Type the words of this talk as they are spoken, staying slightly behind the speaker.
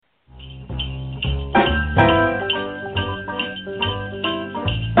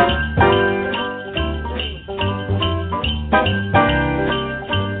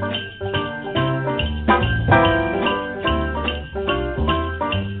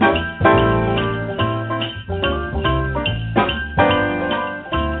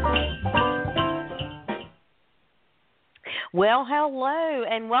Well, hello,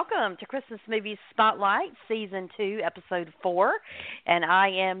 and welcome to Christmas Movie Spotlight, Season 2, Episode 4. And I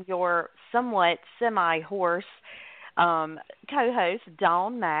am your somewhat semi-hoarse co-host,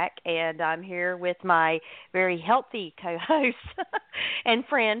 Dawn Mack, and I'm here with my very healthy co-host and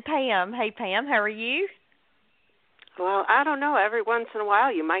friend, Pam. Hey, Pam, how are you? Well, I don't know. Every once in a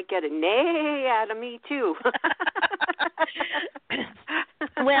while, you might get a nay out of me, too.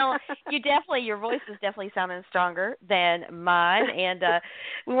 Well, your voice is definitely sounding stronger than mine, and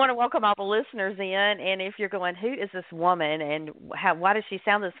we want to welcome all the listeners in, and if you're going, who is this woman, and why does she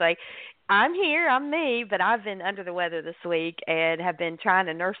sound this way? I'm here, I'm me, but I've been under the weather this week and have been trying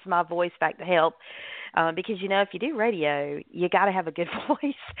to nurse my voice back to health, because, if you do radio, you got to have a good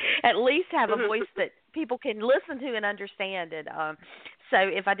voice, at least have a voice that people can listen to and understand it. So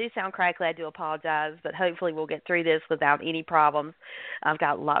if I do sound crackly, I do apologize, but hopefully we'll get through this without any problems. I've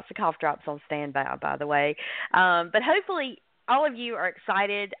got lots of cough drops on standby, by the way. But hopefully all of you are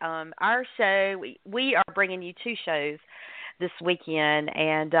excited. Our show, we are bringing you two shows this weekend,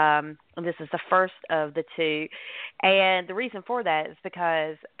 and this is the first of the two. And the reason for that is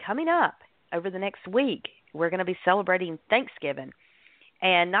because coming up over the next week, we're going to be celebrating Thanksgiving.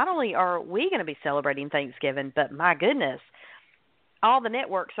 And not only are we going to be celebrating Thanksgiving, but my goodness, all the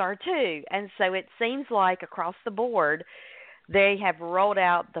networks are too. And so it seems like across the board, they have rolled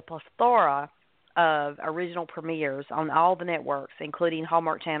out the plethora of original premieres on all the networks, including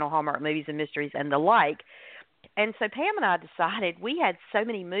Hallmark Channel, Hallmark Movies and Mysteries, and the like. And so Pam and I decided we had so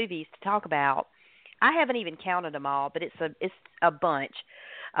many movies to talk about. I haven't even counted them all, but it's a bunch.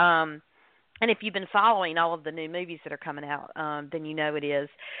 And if you've been following all of the new movies that are coming out, then you know it is.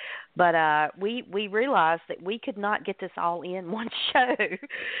 But we realized that we could not get this all in one show.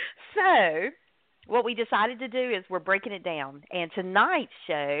 So what we decided to do is we're breaking it down. And tonight's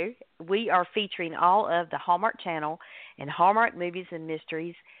show, we are featuring all of the Hallmark Channel and Hallmark Movies and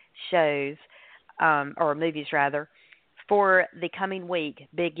Mysteries shows, or movies rather, for the coming week,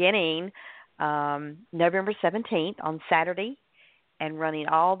 beginning November 17th on Saturday, and running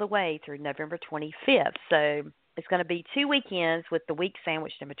all the way through November 25th. So it's going to be 2 weekends with the week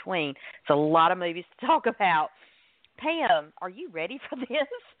sandwiched in between. It's a lot of movies to talk about. Pam, are you ready for this?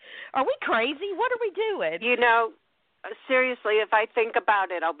 Are we crazy? What are we doing? Seriously, if I think about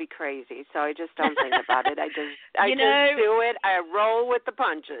it, I'll be crazy. So I just don't think about it. I just do it. I roll with the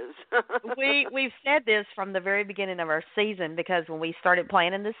punches. We've said this from the very beginning of our season, because when we started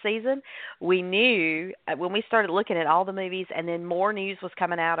planning this season, we knew when we started looking at all the movies, and then more news was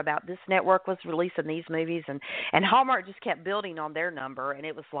coming out about this network was releasing these movies, and Hallmark just kept building on their number, and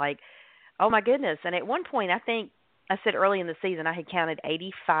it was like, oh my goodness. And at one point, I think I said early in the season, I had counted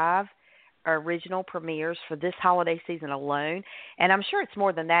 85 original premieres for this holiday season alone, and I'm sure it's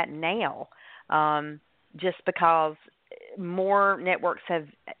more than that now, just because more networks have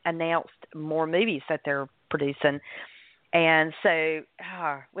announced more movies that they're producing, and so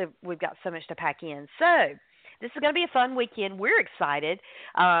we've got so much to pack in. So this is going to be a fun weekend. We're excited,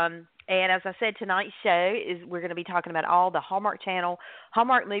 and as I said, tonight's show is we're going to be talking about all the Hallmark Channel,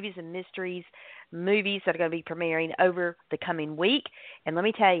 Hallmark Movies and Mysteries movies that are going to be premiering over the coming week. And let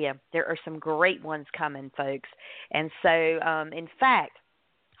me tell you, there are some great ones coming, folks. And so, in fact,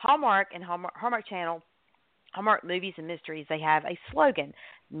 Hallmark and Hallmark Channel, Hallmark Movies and Mysteries, they have a slogan: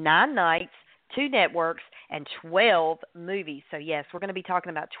 9 nights, 2 networks, and 12 movies. So, yes, we're going to be talking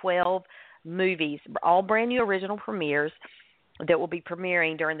about 12 movies, all brand new original premieres that will be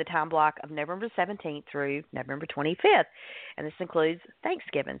premiering during the time block of November 17th through November 25th. And this includes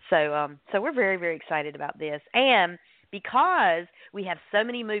Thanksgiving. So we're very, very excited about this. And because we have so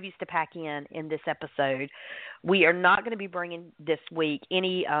many movies to pack in this episode, we are not going to be bringing this week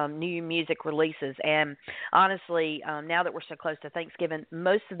any new music releases. And honestly, now that we're so close to Thanksgiving,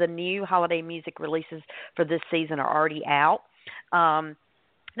 most of the new holiday music releases for this season are already out.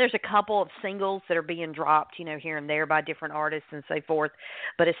 There's a couple of singles that are being dropped, here and there by different artists and so forth.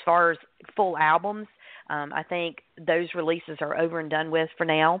 But as far as full albums, I think those releases are over and done with for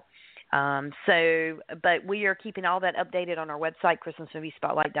now. But we are keeping all that updated on our website,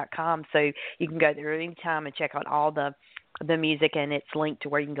 ChristmasMovieSpotlight.com. So you can go there anytime and check out all the music, and it's linked to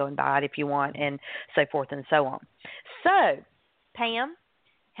where you can go and buy it if you want, and so forth and so on. So, Pam,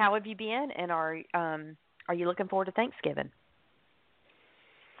 how have you been? And are you looking forward to Thanksgiving?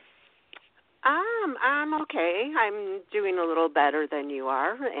 I'm okay. I'm doing a little better than you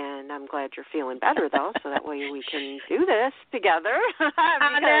are, and I'm glad you're feeling better, though, so that way we can do this together.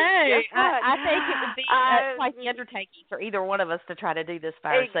 I know. I think it would be quite the undertaking for either one of us to try to do this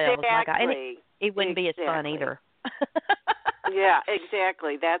by ourselves. Exactly. It wouldn't be as fun either. Yeah,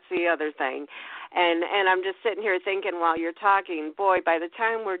 exactly. That's the other thing. And I'm just sitting here thinking while you're talking, boy, by the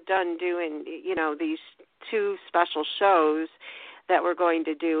time we're done doing, these two special shows that we're going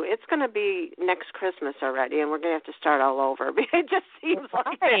to do, it's going to be next Christmas already, and we're going to have to start all over. It just seems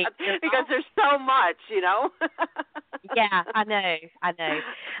like that because there's so much, Yeah, I know.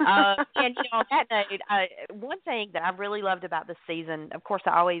 And on that note, one thing that I really loved about this season, of course,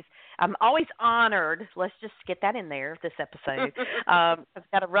 I'm always honored. Let's just get that in there this episode.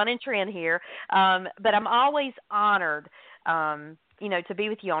 I've got a running trend here, but I'm always honored. To be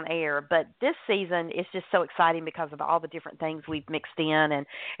with you on air. But this season is just so exciting because of all the different things we've mixed in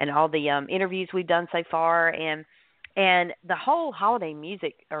and all the interviews we've done so far. And the whole holiday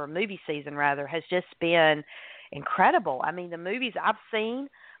music or movie season, rather, has just been incredible. I mean, the movies I've seen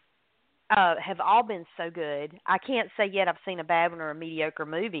have all been so good. I can't say yet I've seen a bad one or a mediocre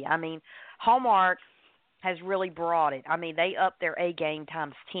movie. I mean, Hallmark has really brought it. I mean, they upped their A game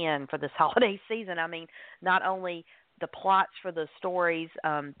times 10 for this holiday season. I mean, not only the plots for the stories,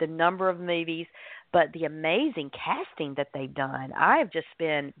 the number of movies, but the amazing casting that they've done. I have just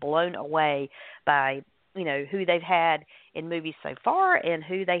been blown away by, who they've had in movies so far and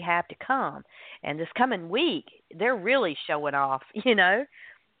who they have to come. And this coming week, they're really showing off, I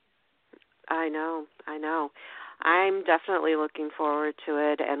know. I'm definitely looking forward to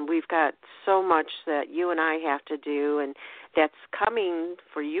it, and we've got so much that you and I have to do, and that's coming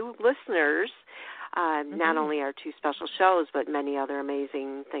for you listeners. Not only our two special shows, but many other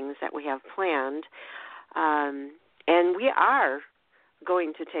amazing things that we have planned. And we are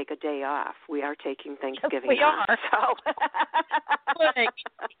going to take a day off. We are taking Thanksgiving off. We are. So. Look,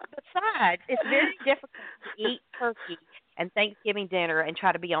 besides, it's very difficult to eat turkey and Thanksgiving dinner and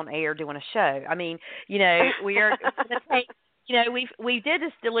try to be on air doing a show. I mean, we are going to take. We did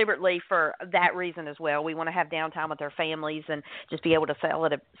this deliberately for that reason as well. We want to have downtime with our families and just be able to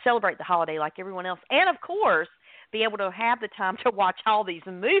celebrate the holiday like everyone else. And, of course, be able to have the time to watch all these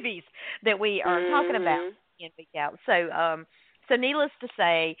movies that we are talking about in week out. So needless to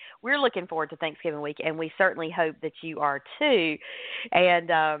say, we're looking forward to Thanksgiving week, and we certainly hope that you are too. And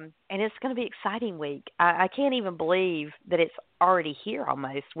it's going to be an exciting week. I can't even believe that it's already here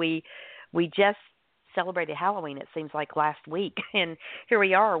almost. We just celebrated Halloween, it seems like, last week, and here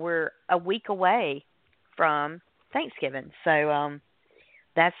we are. We're a week away from Thanksgiving, so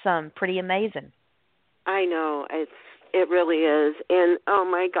that's pretty amazing. I know, it really is, and oh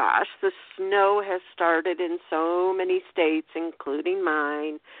my gosh, the snow has started in so many states, including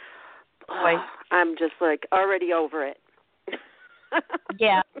mine. I'm just like already over it.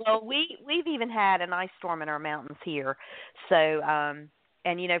 Yeah, well, we've even had an ice storm in our mountains here, so.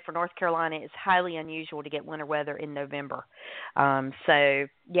 And, for North Carolina, it's highly unusual to get winter weather in November. So,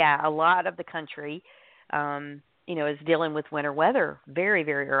 yeah, a lot of the country, is dealing with winter weather very,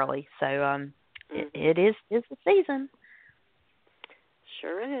 very early. So it is the season.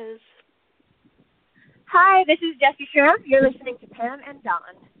 Sure is. Hi, this is Jessie Schramm. You're listening to Pam and Don.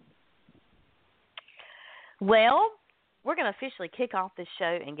 Well, we're going to officially kick off this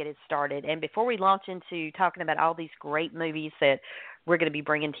show and get it started. And before we launch into talking about all these great movies that we're going to be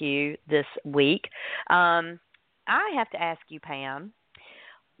bringing to you this week, I have to ask you, Pam,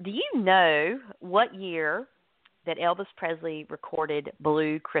 do you know what year that Elvis Presley recorded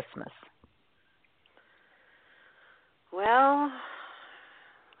Blue Christmas? Well,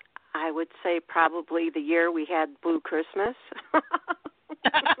 I would say probably the year we had Blue Christmas.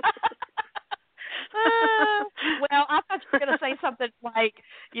 Well, I thought you were going to say something like,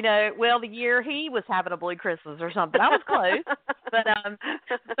 the year he was having a Blue Christmas or something. I was close, but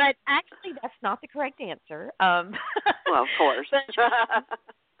actually that's not the correct answer. Well, of course. The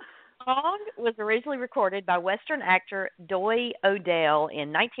song was originally recorded by Western actor Doy Odell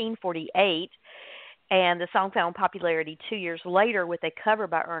in 1948, and the song found popularity 2 years later with a cover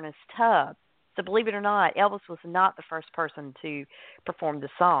by Ernest Tubb. So believe it or not, Elvis was not the first person to perform the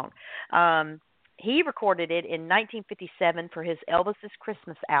song. He recorded it in 1957 for his Elvis's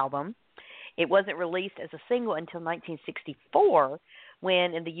Christmas album. It wasn't released as a single until 1964,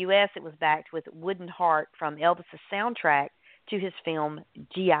 when in the U.S. it was backed with Wooden Heart from Elvis's soundtrack to his film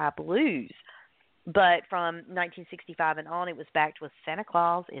G.I. Blues. But from 1965 and on, it was backed with Santa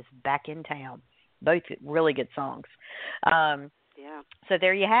Claus is Back in Town. Both really good songs. Yeah. So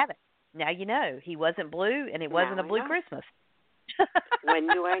there you have it. Now you know. He wasn't blue, and it wasn't a blue Christmas. When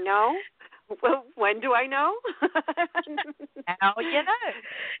do I know? Well, when do I know? Now you know.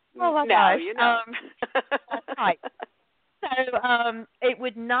 Oh, my now gosh. You know. That's right. So it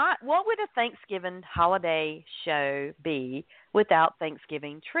would not, what would a Thanksgiving holiday show be without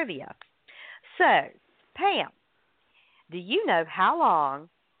Thanksgiving trivia? So, Pam, do you know how long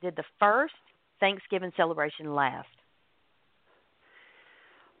did the first Thanksgiving celebration last?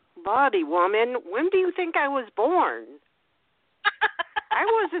 Body woman, when do you think I was born? I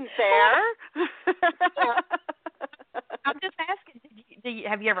wasn't there. I'm just asking.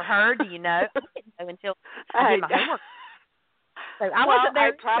 Have you ever heard? Do you know? I didn't know until I did my homework. So I wasn't there.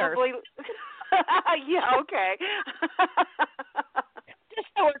 I probably. Yeah. Okay. Just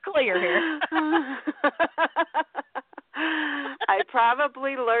so we're clear here. I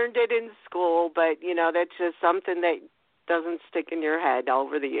probably learned it in school, but that's just something that doesn't stick in your head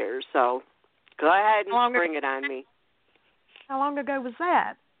over the years. So go ahead and bring it on me. How long ago was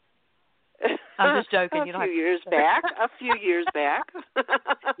that? I'm just joking. A few years back.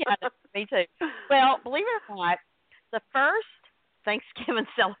 Yeah, me too. Well, believe it or not, the first Thanksgiving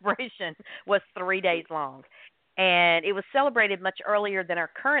celebration was 3 days long. And it was celebrated much earlier than our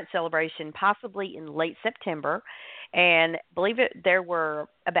current celebration, possibly in late September. And believe it, there were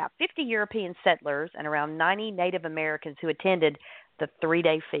about 50 European settlers and around 90 Native Americans who attended the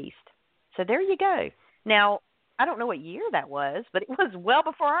 3-day feast. So there you go. Now, I don't know what year that was, but it was well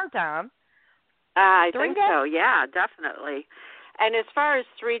before our time. I think so, yeah, definitely. And as far as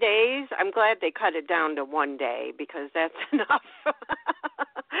 3 days, I'm glad they cut it down to 1 day because that's enough.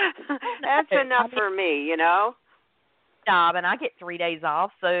 That's enough for me, Job, and I get 3 days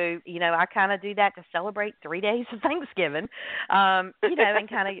off, so I kind of do that to celebrate 3 days of Thanksgiving, and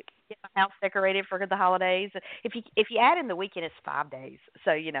kind of get my house decorated for the holidays. If you add in the weekend, it's 5 days,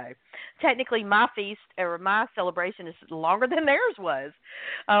 so technically my feast or my celebration is longer than theirs was.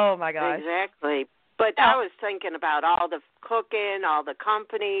 Oh my gosh! Exactly. But I was thinking about all the cooking, all the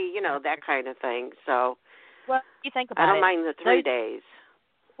company, that kind of thing. So, well, you think about it. I don't mind the 3 days.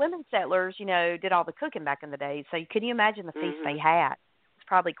 Women settlers, did all the cooking back in the day. So can you imagine the feast they had? It's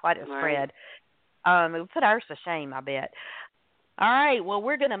probably quite a spread. It would put ours to shame, I bet. All right. Well,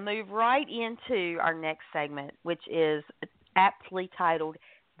 we're going to move right into our next segment, which is aptly titled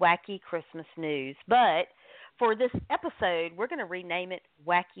Wacky Christmas News. But for this episode, we're going to rename it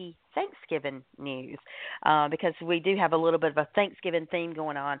Wacky Thanksgiving News because we do have a little bit of a Thanksgiving theme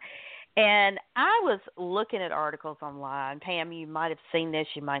going on. And I was looking at articles online. Pam, you might have seen this,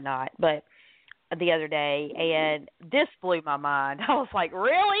 you might not, but the other day, and this blew my mind. I was like,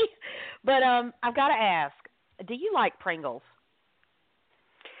 really? But I've got to ask, do you like Pringles?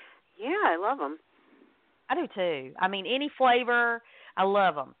 Yeah, I love them. I do too. I mean, any flavor, I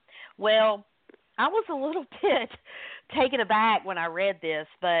love them. Well, I was a little bit taken aback when I read this,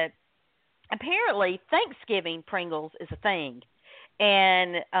 but apparently Thanksgiving Pringles is a thing.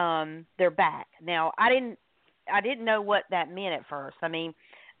 And they're back. Now, I didn't know what that meant at first. I mean,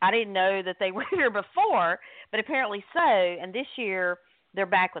 I didn't know that they were here before, but apparently so. And this year, they're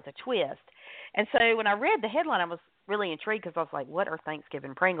back with a twist. And so when I read the headline, I was really intrigued because I was like, what are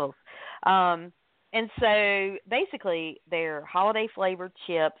Thanksgiving Pringles? And so basically, they're holiday-flavored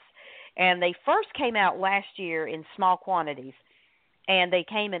chips, and they first came out last year in small quantities. And they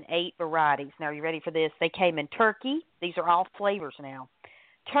came in 8 varieties. Now, are you ready for this? They came in turkey. These are all flavors now.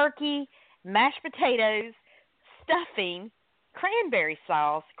 Turkey, mashed potatoes, stuffing, cranberry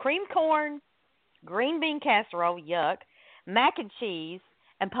sauce, cream corn, green bean casserole, yuck, mac and cheese,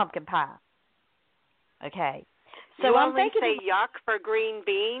 and pumpkin pie. Okay. So you I'm only thinking say yuck for green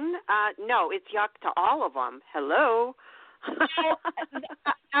bean? No, it's yuck to all of them. Hello?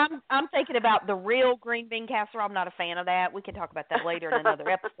 I'm thinking about the real green bean casserole. I'm not a fan of that. We can talk about that later in another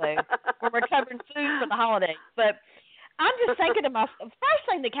episode when we're covering food for the holidays. But I'm just thinking to myself, the first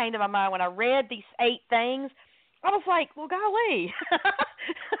thing that came to my mind when I read these 8 things, I was like, well, golly.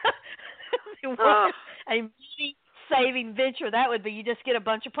 What a money-saving venture that would be. You just get a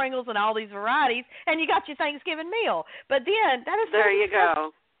bunch of Pringles and all these varieties, and you got your Thanksgiving meal. But then that is there you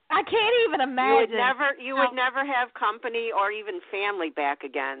go. I can't even imagine. You would never have company or even family back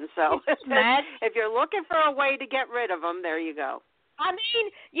again. So if you're looking for a way to get rid of them, there you go. I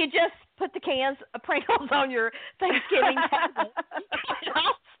mean, you just put the cans of Pringles on your Thanksgiving table.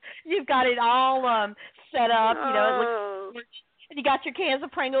 You've got it all set up. And you got your cans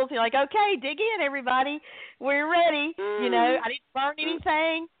of Pringles. You're like, okay, dig in, everybody. We're ready. I didn't burn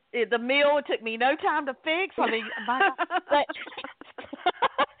anything. The meal, it took me no time to fix. I mean,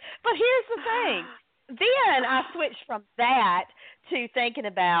 but here's the thing. Then I switched from that to thinking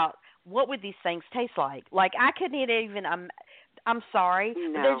about what would these things taste like. Like I couldn't even. I'm sorry,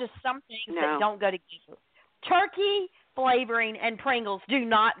 but there's just some things that don't go together. Turkey flavoring and Pringles do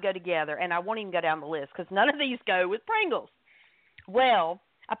not go together, and I won't even go down the list because none of these go with Pringles. Well,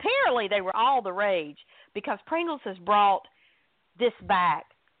 apparently they were all the rage because Pringles has brought this back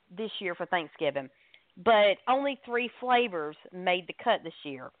this year for Thanksgiving, but only 3 flavors made the cut this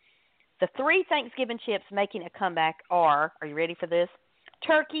year. The 3 Thanksgiving chips making a comeback are you ready for this?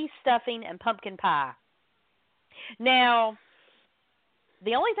 Turkey, stuffing, and pumpkin pie. Now,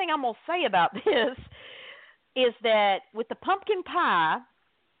 the only thing I'm going to say about this is that with the pumpkin pie,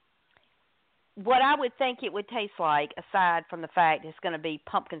 what I would think it would taste like, aside from the fact it's going to be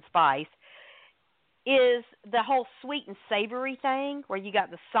pumpkin spice, is the whole sweet and savory thing where you got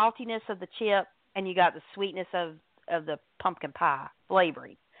the saltiness of the chip and you got the sweetness of the pumpkin pie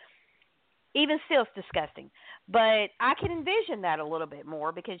flavoring. Even still, it's disgusting. But I can envision that a little bit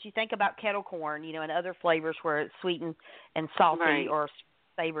more because you think about kettle corn, and other flavors where it's sweet and salty or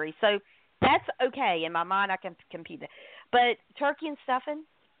savory. So that's okay. In my mind, I can compute that. But turkey and stuffing,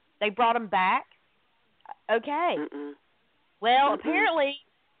 they brought them back. Okay. Mm-mm. Well, apparently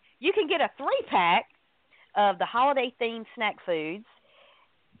you can get a 3-pack of the holiday-themed snack foods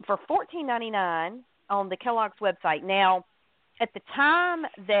for $14.99 on the Kellogg's website. Now, at the time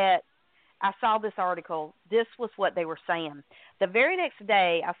that I saw this article, this was what they were saying. The very next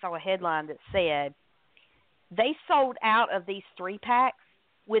day, I saw a headline that said they sold out of these 3-packs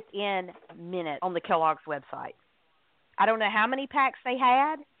within minutes on the Kellogg's website. I don't know how many packs they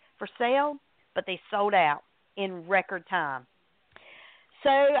had for sale, but they sold out in record time. So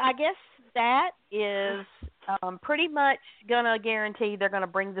I guess that is pretty much going to guarantee they're going to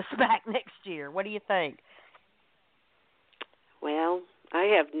bring this back next year. What do you think? Well, I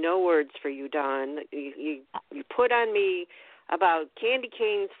have no words for you, Dawn. You put on me about candy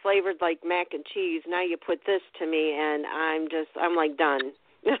canes flavored like mac and cheese. Now you put this to me, and I'm like done.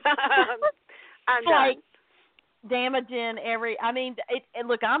 I'm like done. Damaging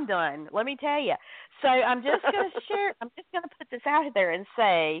look, I'm done. Let me tell you. So I'm just going to put this out there and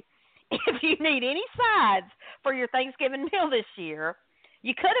say, if you need any sides for your Thanksgiving meal this year,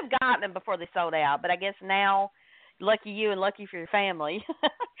 you could have gotten them before they sold out, but I guess now, lucky you and lucky for your family,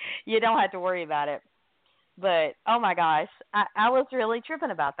 you don't have to worry about it. But, oh, my gosh, I was really tripping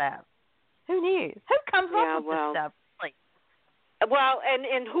about that. Who knew? Who comes up with this stuff? Well,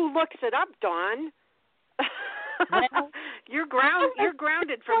 and who looks it up, Dawn? Well, you're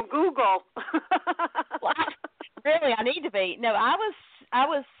grounded from Google. Well, really, I need to be. No, I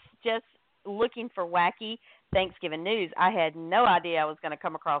was just looking for wacky Thanksgiving news. I had no idea I was going to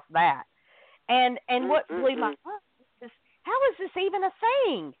come across that. And what blew my mind is, how is this even a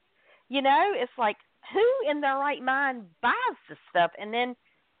thing? It's like, who in their right mind buys this stuff? And then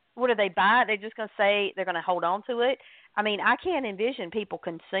what do they buy? They're just going to say they're going to hold on to it? I mean, I can't envision people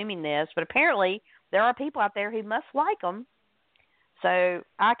consuming this, but apparently there are people out there who must like them. So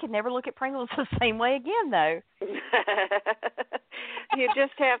I could never look at Pringles the same way again, though. You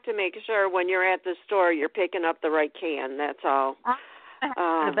just have to make sure when you're at the store you're picking up the right can. That's all.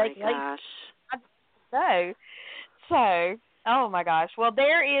 Oh, my gosh. So, oh, my gosh. Well,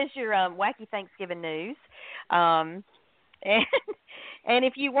 there is your wacky Thanksgiving news. And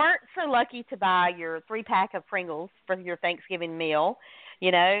if you weren't so lucky to buy your 3-pack of Pringles for your Thanksgiving meal,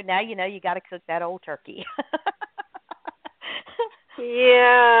 now you got to cook that old turkey.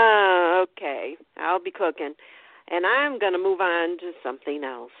 Yeah, okay. I'll be cooking. And I'm going to move on to something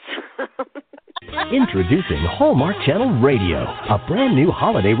else. Introducing Hallmark Channel Radio, a brand new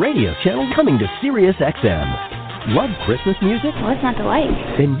holiday radio channel coming to Sirius XM. Love Christmas music? What's not to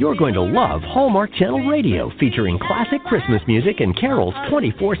like? Then you're going to love Hallmark Channel Radio, featuring classic Christmas music and carols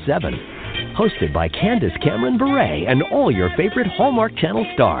 24/7. Hosted by Candace Cameron Bure and all your favorite Hallmark Channel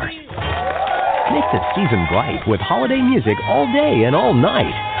stars. Make the season bright with holiday music all day and all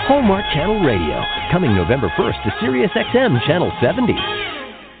night. Hallmark Channel Radio, coming November 1st to Sirius XM Channel 70.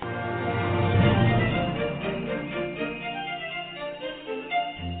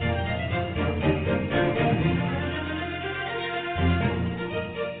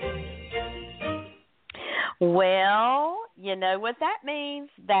 Well, you know what that means.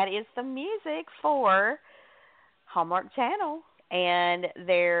 That is the music for Hallmark Channel and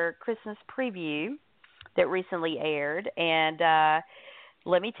their Christmas preview that recently aired. And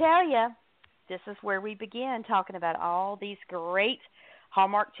let me tell you, this is where we begin talking about all these great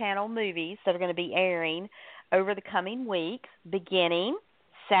Hallmark Channel movies that are going to be airing over the coming weeks, beginning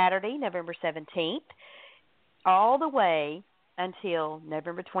Saturday, November 17th, all the way until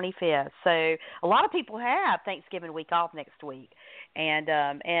November 25th. So a lot of people have Thanksgiving week off next week. And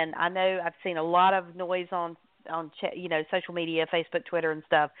I know I've seen a lot of noise on social media, Facebook, Twitter, and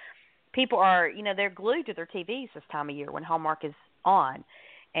stuff. People are, they're glued to their TVs this time of year when Hallmark is on,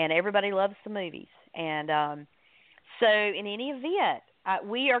 and everybody loves the movies. And so in any event,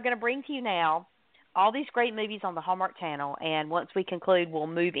 we are going to bring to you now all these great movies on the Hallmark Channel, and once we conclude, we'll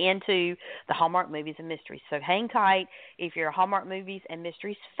move into the Hallmark movies and mysteries. So hang tight if you're a Hallmark movies and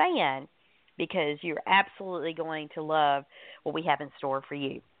mysteries fan. because you're absolutely going to love what we have in store for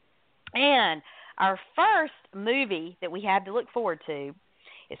you. And our first movie that we have to look forward to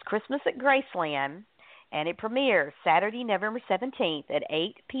is Christmas at Graceland, and it premieres Saturday, November 17th at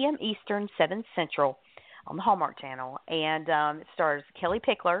 8 p.m. Eastern, 7 Central on the Hallmark Channel. And it stars Kelly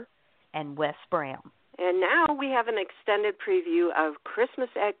Pickler and Wes Brown. And now we have an extended preview of Christmas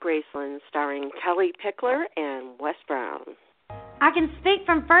at Graceland starring Kelly Pickler and Wes Brown. I can speak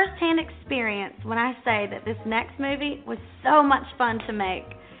from first-hand experience when I say that this next movie was so much fun to make.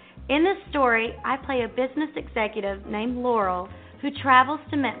 In this story, I play a business executive named Laurel who travels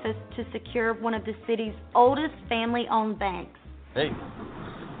to Memphis to secure one of the city's oldest family-owned banks. Hey.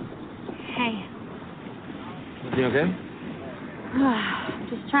 Hey. You okay?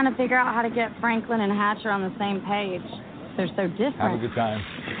 Just trying to figure out how to get Franklin and Hatcher on the same page. They're so different. Have a good time.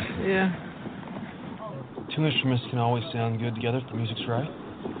 Yeah. Two instruments can always sound good together if the music's right.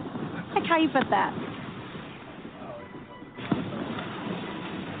 I like how you put that.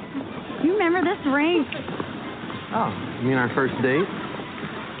 You remember this ring? Oh, you mean our first date?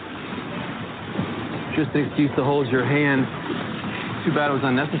 Just an excuse to hold your hand. Too bad it was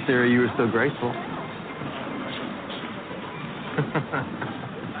unnecessary. You were so graceful.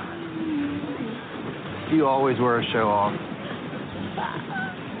 You always were a show-off.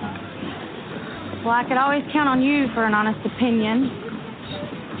 Well, I could always count on you for an honest opinion.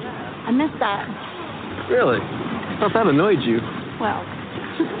 I miss that. Really? I thought that annoyed you. Well,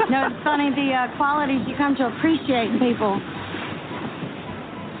 no, it's funny, the qualities you come to appreciate in people.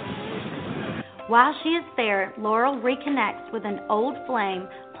 While she is there, Laurel reconnects with an old flame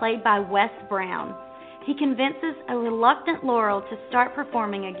played by Wes Brown. He convinces a reluctant Laurel to start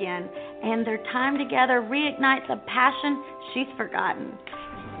performing again, and their time together reignites a passion she's forgotten.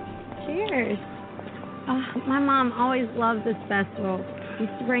 Cheers. Oh, my mom always loved this festival. She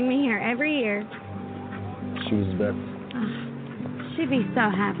used to bring me here every year. She was the best. She'd be so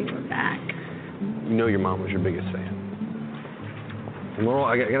happy we're back. You know your mom was your biggest fan. And Laurel,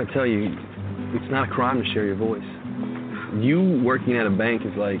 I got to tell you, it's not a crime to share your voice. You working at a bank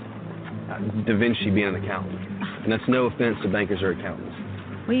is like Da Vinci being an accountant. And that's no offense to bankers or accountants.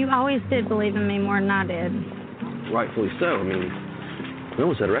 Well, you always did believe in me more than I did. Rightfully so. I mean, we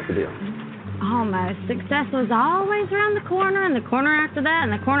almost had a record deal. Almost. Success was always around the corner, and the corner after that,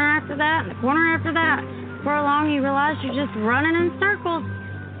 and the corner after that, and the corner after that. Before long, you realize you're just running in circles.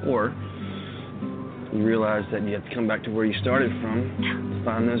 Or you realize that you have to come back to where you started from to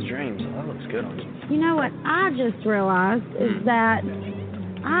find those dreams. Oh, that looks good on you. You know what I just realized is that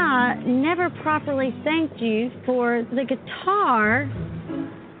I never properly thanked you for the guitar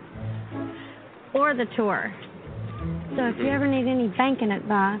or the tour. So if you ever need any banking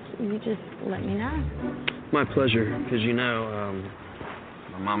advice, you just let me know. My pleasure, because you know,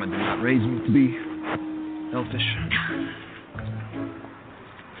 my mama did not raise me to be selfish.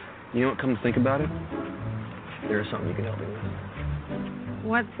 You know what, come to think about it, there is something you can help me with.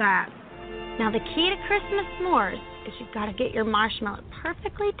 What's that? Now, the key to Christmas s'mores is you've got to get your marshmallow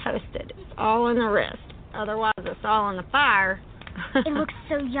perfectly toasted. It's all in the wrist. Otherwise, it's all on the fire. It looks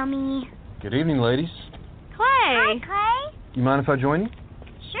so yummy. Good evening, ladies. Clay! Hi, Clay. You mind if I join you?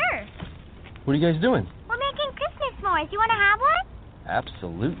 Sure. What are you guys doing? We're making Christmas s'mores. You want to have one?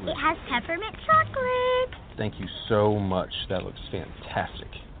 Absolutely. It has peppermint chocolate. Thank you so much. That looks fantastic.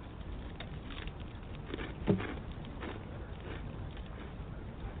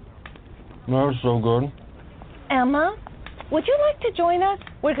 That's so good. Emma, would you like to join us?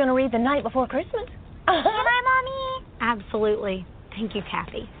 We're going to read The Night Before Christmas. Can I, Mommy? Absolutely. Thank you,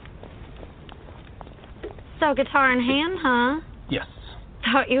 Kathy. So, guitar in hand, huh? Yes.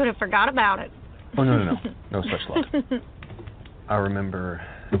 Thought you would have forgot about it. Oh, no. No such luck. I remember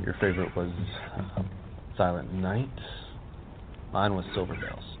your favorite was Silent Night. Mine was Silver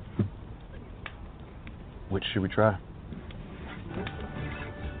Bells. Which should we try?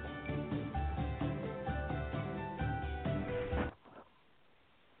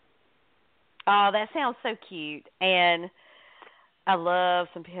 Oh, that sounds so cute. And I love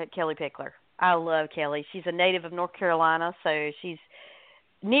some Kelly Pickler. I love Kelly. She's a native of North Carolina, so she's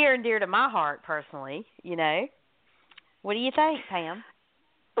near and dear to my heart personally, you know. What do you think, Pam?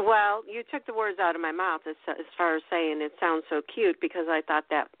 Well, you took the words out of my mouth as far as saying it sounds so cute, because I thought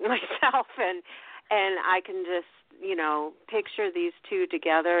that myself, and I can just, you know, picture these two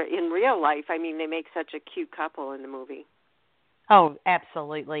together in real life. I mean, they make such a cute couple in the movie. Oh,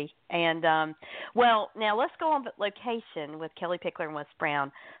 absolutely. And, well, now let's go on location with Kelly Pickler and Wes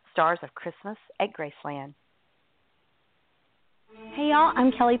Brown, stars of Christmas at Graceland. Hey, y'all,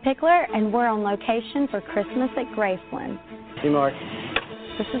 I'm Kelly Pickler, and we're on location for Christmas at Graceland. Hey, Mark.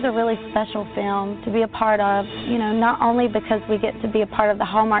 This is a really special film to be a part of, you know, not only because we get to be a part of the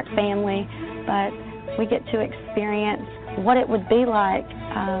Hallmark family, but we get to experience what it would be like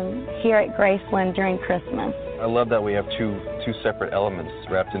here at Graceland during Christmas. I love that we have two separate elements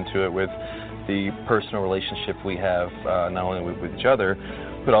wrapped into it with the personal relationship we have not only with each other,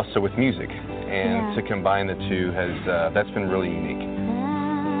 but also with music. And to combine the two has that's been really unique.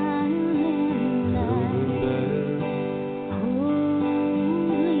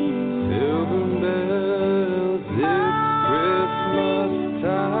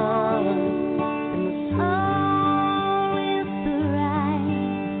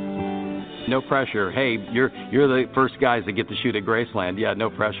 No pressure. Hey, you're the first guys that get to shoot at Graceland. Yeah, no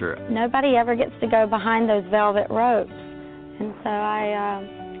pressure. Nobody ever gets to go behind those velvet ropes, and so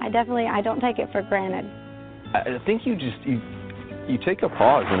I don't take it for granted. I think you take a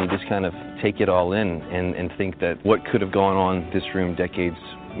pause and you just kind of take it all in and think that what could have gone on in this room decades,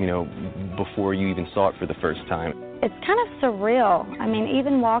 you know, before you even saw it for the first time. It's kind of surreal. I mean,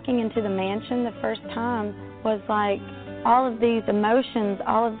 even walking into the mansion the first time was like all of these emotions,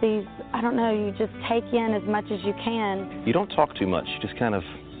 all of these, I don't know, you just take in as much as you can. You don't talk too much. You just kind of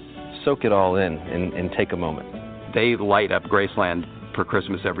soak it all in and take a moment. They light up Graceland for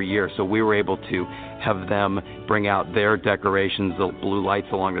Christmas every year, so we were able to have them bring out their decorations, the blue lights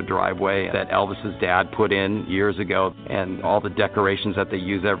along the driveway that Elvis's dad put in years ago, and all the decorations that they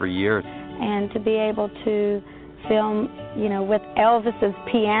use every year. And to be able to film, you know, with Elvis's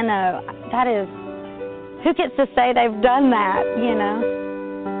piano, that is, who gets to say they've done that, you know?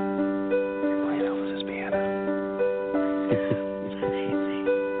 Playing Elvis's piano.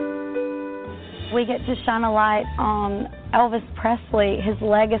 We get to shine a light on Elvis Presley, his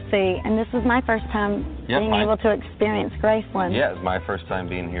legacy, and this was my first time being able to experience Graceland. Yeah, it's my first time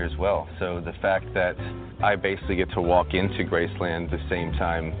being here as well. So the fact that I basically get to walk into Graceland the same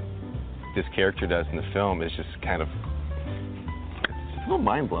time this character does in the film is just kind of, it's a little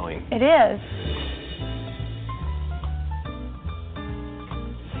mind-blowing. It is.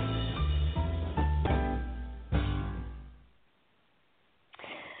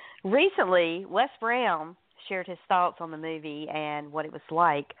 Recently, Wes Brown shared his thoughts on the movie and what it was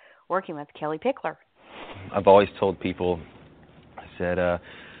like working with Kelly Pickler. I've always told people, I said I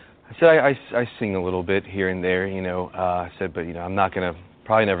sing a little bit here and there, you know. I said, but you know, I'm not gonna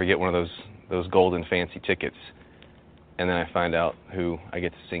probably never get one of those golden fancy tickets. And then I find out who I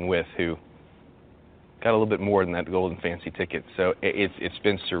get to sing with, who got a little bit more than that golden fancy ticket. So it's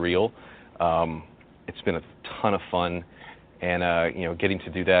been surreal. It's been a ton of fun. And, you know, getting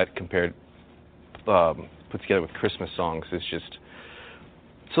to do that compared, put together with Christmas songs is just,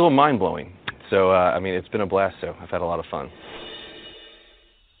 it's a little mind-blowing. So, I mean, it's been a blast, so I've had a lot of fun.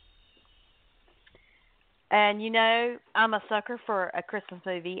 And, you know, I'm a sucker for a Christmas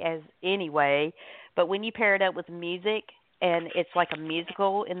movie as anyway, but when you pair it up with music and it's like a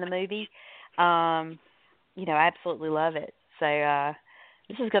musical in the movie, you know, I absolutely love it. So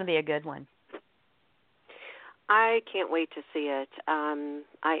this is going to be a good one. I can't wait to see it.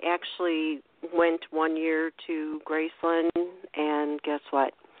 I actually went one year to Graceland, and guess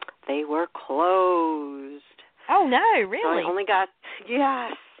what? They were closed. Oh, no, really? So I only got,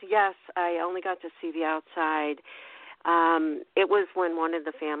 yes, I only got to see the outside. It was when one of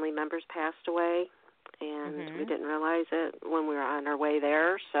the family members passed away, and we didn't realize it when we were on our way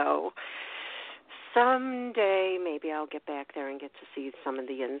there, so someday maybe I'll get back there and get to see some of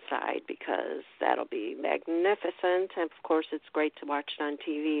the inside because that'll be magnificent. And, of course, it's great to watch it on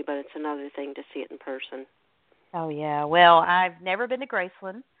TV, but it's another thing to see it in person. Oh, yeah. Well, I've never been to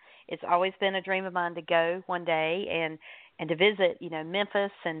Graceland. It's always been a dream of mine to go one day and to visit, you know,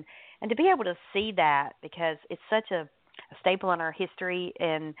 Memphis and to be able to see that because it's such a staple in our history.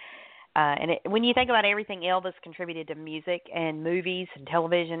 And when you think about everything Elvis contributed to music and movies and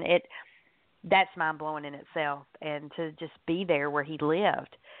television, that's mind-blowing in itself, and to just be there where he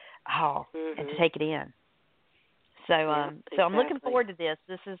lived, and to take it in. So so I'm looking forward to this.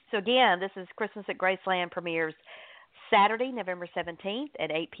 This is Christmas at Graceland premieres Saturday, November 17th at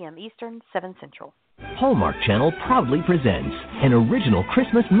 8 p.m. Eastern, 7 Central. Hallmark Channel proudly presents an original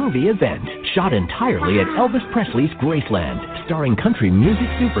Christmas movie event shot entirely at Elvis Presley's Graceland, starring country music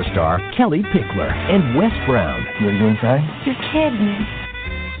superstar Kelly Pickler and Wes Brown. Are you inside? You're kidding.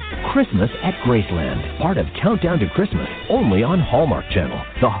 Christmas at Graceland, part of Countdown to Christmas, only on Hallmark Channel,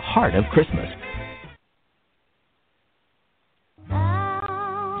 the heart of Christmas.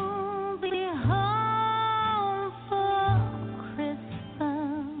 I'll be home for Christmas.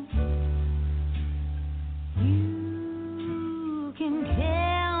 You can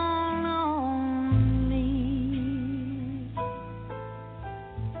count on me.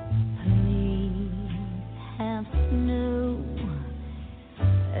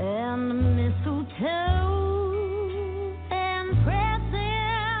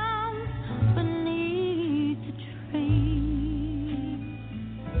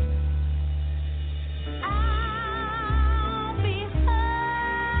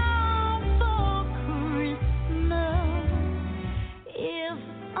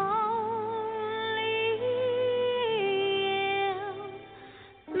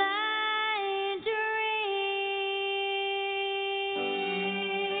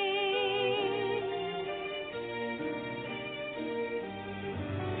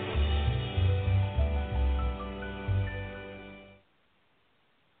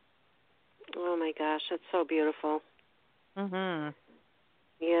 gosh, it's so beautiful. Mhm.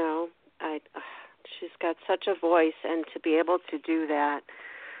 You know, she's got such a voice, and to be able to do that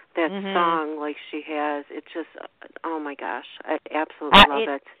song like she has, it just, oh my gosh, I absolutely love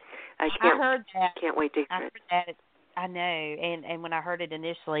it. I heard that. Can't wait to hear it. That. I know, and when I heard it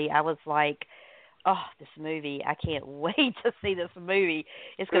initially, I was like, oh, this movie! I can't wait to see this movie.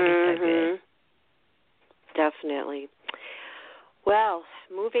 It's going to be so good. Definitely. Well,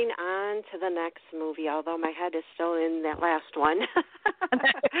 moving on to the next movie, although my head is still in that last one.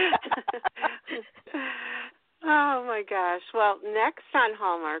 Oh, my gosh. Well, next on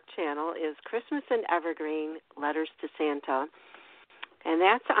Hallmark Channel is Christmas in Evergreen, Letters to Santa. And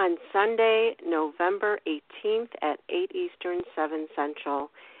that's on Sunday, November 18th at 8 Eastern, 7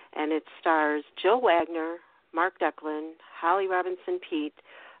 Central. And it stars Jill Wagner, Mark Ducklin, Holly Robinson Peete,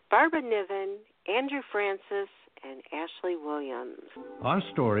 Barbara Niven, Andrew Francis, and Ashley Williams. Our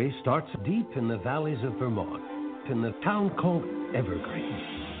story starts deep in the valleys of Vermont, in the town called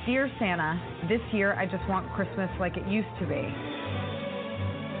Evergreen. Dear Santa, this year I just want Christmas like it used to be.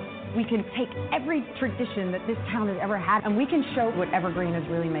 We can take every tradition that this town has ever had, and we can show what Evergreen is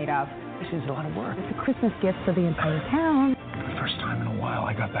really made of. This is a lot of work. It's a Christmas gift for the entire town. For the first time in a while,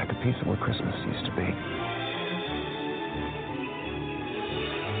 I got back a piece of where Christmas used to be.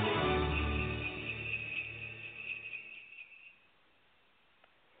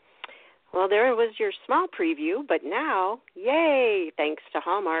 Well, there was your small preview, but now, yay, thanks to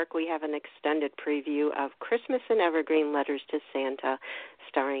Hallmark, we have an extended preview of Christmas in Evergreen, Letters to Santa,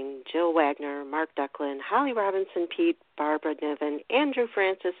 starring Jill Wagner, Mark Ducklin, Holly Robinson Peete, Barbara Niven, Andrew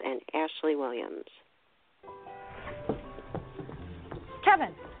Francis, and Ashley Williams.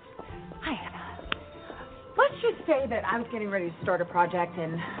 Kevin, hi, Anna. Let's just say that I was getting ready to start a project,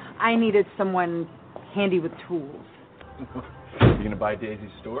 and I needed someone handy with tools. You going to buy Daisy's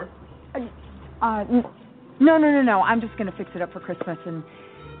store? No. I'm just going to fix it up for Christmas and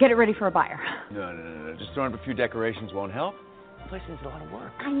get it ready for a buyer. No. Just throwing up a few decorations won't help. The place needs a lot of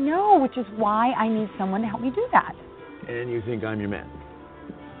work. I know, which is why I need someone to help me do that. And you think I'm your man?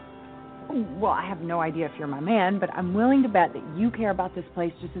 Well, I have no idea if you're my man, but I'm willing to bet that you care about this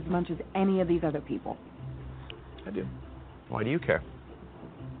place just as much as any of these other people. I do. Why do you care?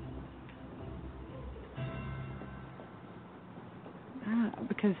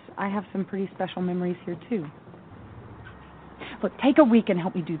 Because I have some pretty special memories here, too. Look, take a week and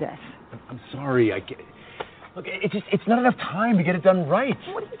help me do this. I'm sorry. Look, it's not enough time to get it done right.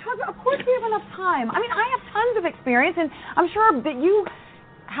 What are you talking about? Of course we have enough time. I mean, I have tons of experience, and I'm sure that you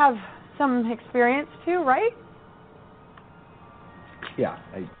have some experience, too, right? Yeah.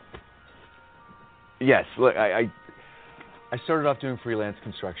 Yes, look, I started off doing freelance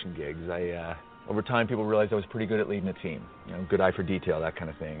construction gigs. Over time, people realized I was pretty good at leading a team. You know, good eye for detail, that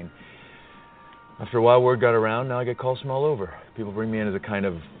kind of thing. And after a while, word got around. Now I get calls from all over. People bring me in as a kind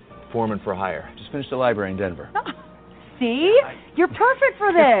of foreman for hire. Just finished a library in Denver. Oh, see? You're perfect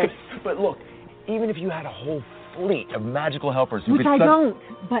for this. But look, even if you had a whole fleet of magical helpers who Which I don't,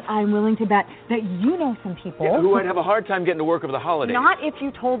 but I'm willing to bet that you know some people. Who I'd have a hard time getting to work over the holidays. Not if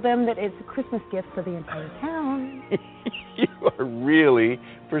you told them that it's a Christmas gift for the entire town. You are really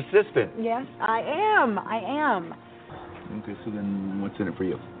persistent. Yes, I am. Okay, so then what's in it for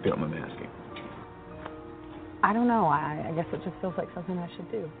you, if you don't mind me asking? I don't know. I guess it just feels like something I should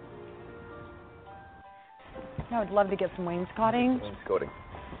do. I would love to get some wainscoting. Wainscoting.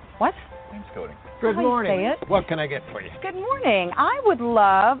 What? Wainscoting. Good morning. Say it. What can I get for you? Good morning. I would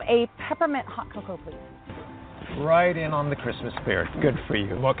love a peppermint hot cocoa, please. Right in on the Christmas spirit. Good for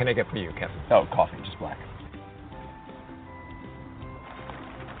you. What can I get for you, Kevin? Oh, coffee, just black.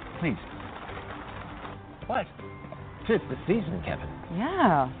 Please. What? 'Tis the season, Kevin.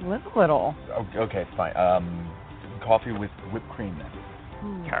 Yeah, live a little. Okay, fine. Coffee with whipped cream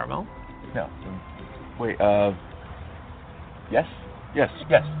then. Caramel? No. Wait, yes,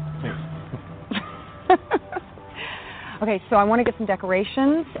 please. Okay, so I want to get some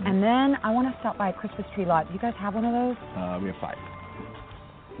decorations, and then I want to stop by a Christmas tree lot. Do you guys have one of those? We have 5.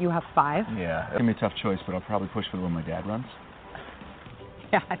 You have 5? Yeah, it's going to be a tough choice, but I'll probably push for the one my dad runs.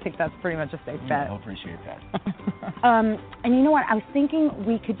 Yeah, I think that's pretty much a safe bet. I'll appreciate that. And you know what? I was thinking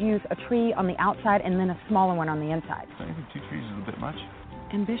we could use a tree on the outside and then a smaller one on the inside. So you think 2 trees is a bit much?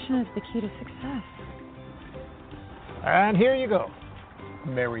 Ambition is the key to success. And here you go.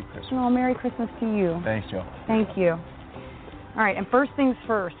 Merry Christmas. Oh, Merry Christmas to you. Thanks, Joe. Thank you. All right, and first things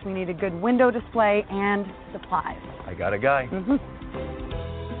first, we need a good window display and supplies. I got a guy. Mm-hmm.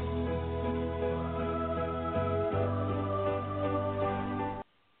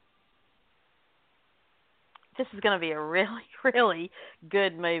 This is going to be a really, really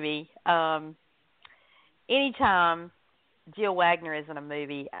good movie. anytime Jill Wagner is in a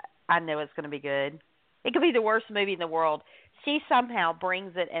movie, I know it's going to be good. It could be the worst movie in the world. She somehow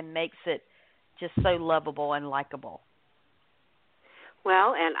brings it and makes it just so lovable and likable.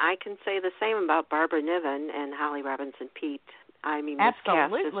 Well, and I can say the same about Barbara Niven and Holly Robinson Peete. I mean, this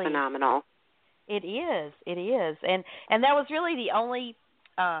cast is phenomenal. It is. And that was really the only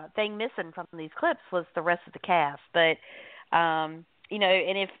thing missing from these clips was the rest of the cast. But, you know,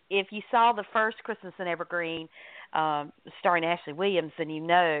 and if you saw the first Christmas in Evergreen starring Ashley Williams, then you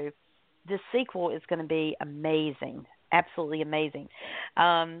know this sequel is going to be amazing, absolutely amazing.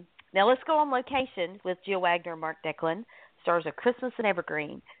 Now let's go on location with Jill Wagner and Mark Declan, stars of Christmas in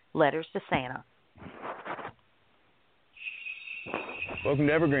Evergreen, Letters to Santa. Welcome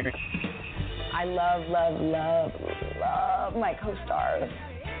to Evergreen. I love my co-stars.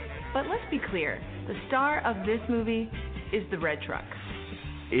 But let's be clear, the star of this movie is the red truck.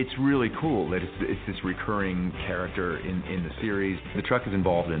 It's really cool that it's this recurring character in the series. The truck is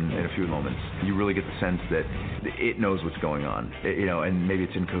involved in a few moments. You really get the sense that it knows what's going on, you know, and maybe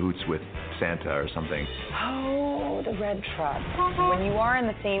it's in cahoots with Santa or something. Oh, the red truck. When you are in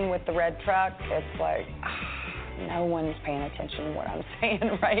the scene with the red truck, it's like, no one's paying attention to what I'm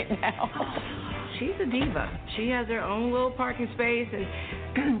saying right now. She's a diva. She has her own little parking space,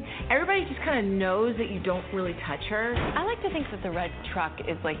 and everybody just kind of knows that you don't really touch her. I like to think that the red truck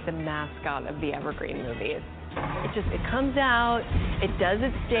is like the mascot of the Evergreen movies. It comes out, it does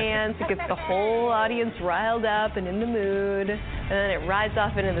its dance, it gets the whole audience riled up and in the mood, and then it rides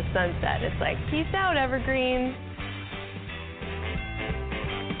off into the sunset. It's like, peace out, Evergreen.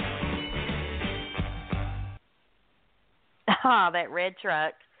 That red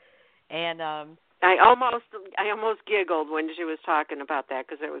truck. And I almost giggled when she was talking about that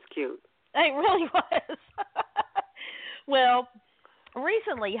because it was cute. It really was. Well,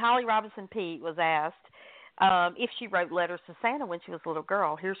 recently Holly Robinson Peete was asked if she wrote letters to Santa when she was a little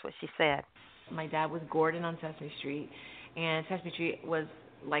girl. Here's what she said. My dad was Gordon on Sesame Street, and Sesame Street was,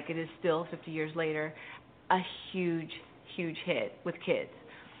 like it is still 50 years later, a huge, huge hit with kids.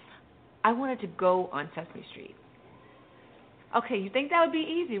 I wanted to go on Sesame Street. Okay, you think that would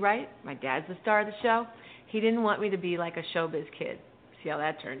be easy, right? My dad's the star of the show. He didn't want me to be like a showbiz kid. See how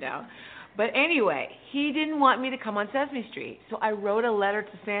that turned out. But anyway, he didn't want me to come on Sesame Street. So I wrote a letter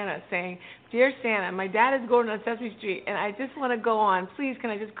to Santa saying, Dear Santa, my dad is going on Sesame Street, and I just want to go on. Please, can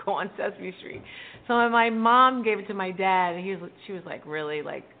I just go on Sesame Street? So my mom gave it to my dad, and she was like, really?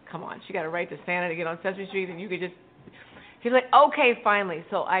 Like, come on. She got to write to Santa to get on Sesame Street, and you could just... He's like, okay, finally.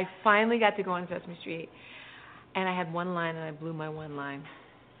 So I finally got to go on Sesame Street. And I had one line, and I blew my one line.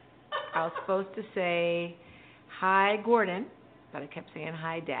 I was supposed to say, hi, Gordon, but I kept saying,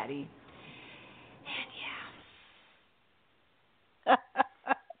 hi, Daddy. And, yeah.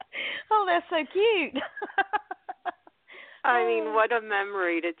 Oh, that's so cute. I mean, what a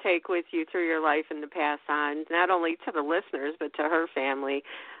memory to take with you through your life and to pass on, not only to the listeners, but to her family.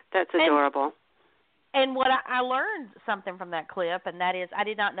 That's adorable. And what I learned something from that clip, and that is I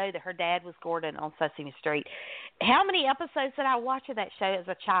did not know that her dad was Gordon on Sesame Street. How many episodes did I watch of that show as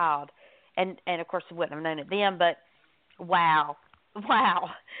a child? And of course, I wouldn't have known it then, but wow,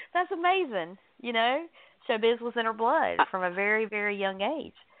 that's amazing. You know, showbiz was in her blood from a very, very young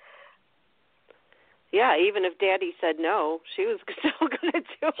age. Yeah, even if Daddy said no, she was still going to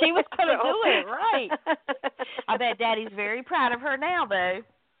do it. She was going to do it, right. I bet Daddy's very proud of her now, though.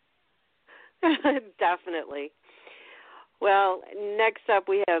 Definitely. Well, next up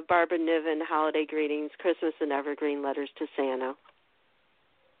we have Barbara Niven, Holiday Greetings, Christmas and Evergreen, Letters to Santa.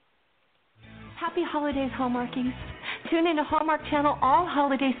 Happy holidays, Hallmarkies. Tune into Hallmark Channel all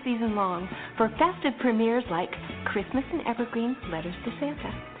holiday season long for festive premieres like Christmas and Evergreen, Letters to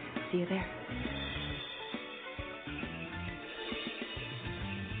Santa. See you there.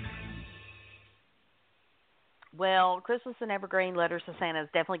 Well, Christmas and Evergreen, Letters to Santa is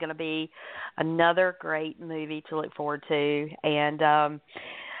definitely going to be another great movie to look forward to. And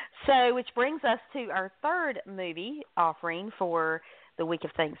so, which brings us to our third movie offering for the week of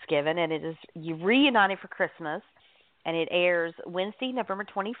Thanksgiving, and it is Reunited for Christmas, and it airs Wednesday, November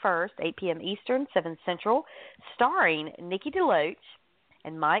 21st, 8 p.m. Eastern, 7 Central, starring Nikki DeLoach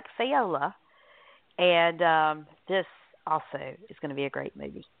and Mike Faiola. And this also is going to be a great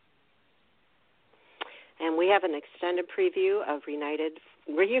movie. And we have an extended preview of Reunited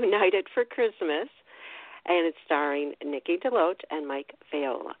for Christmas, and it's starring Nikki DeLoach and Mike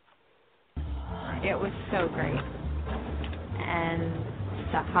Faiola. It was so great. And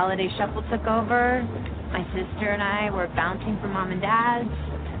the holiday shuffle took over. My sister and I were bouncing from Mom and Dad's.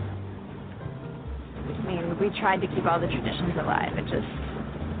 I mean, we tried to keep all the traditions alive. It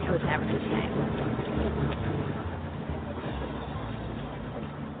was never the same.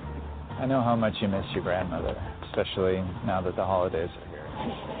 I know how much you miss your grandmother, especially now that the holidays are here.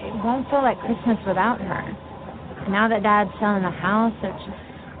 It won't feel like Christmas without her. Now that Dad's selling the house,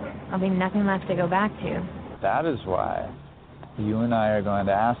 there'll be nothing left to go back to. That is why you and I are going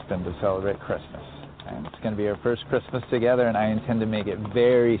to Aspen to celebrate Christmas. And it's going to be our first Christmas together, and I intend to make it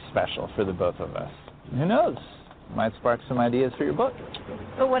very special for the both of us. Who knows? Might spark some ideas for your book.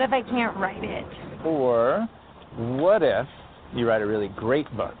 But what if I can't write it? Or what if you write a really great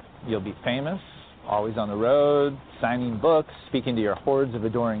book? You'll be famous, always on the road, signing books, speaking to your hordes of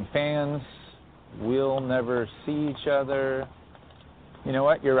adoring fans. We'll never see each other. You know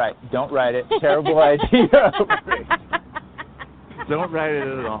what? You're right. Don't write it. Terrible idea. Don't write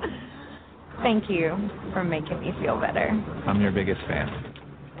it at all. Thank you for making me feel better. I'm your biggest fan.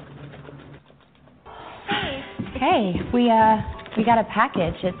 Hey, we got a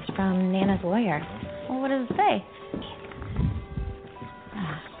package. It's from Nana's lawyer. Well, what does it say?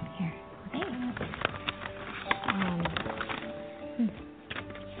 Here. Thanks.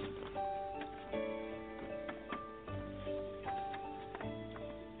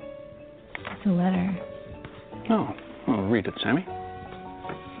 It's a letter. Oh, well, read it, Sammy.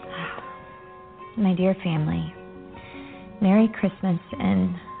 My dear family, Merry Christmas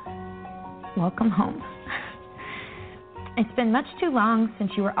and welcome home. It's been much too long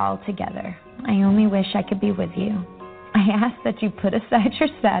since you were all together. I only wish I could be with you. I ask that you put aside your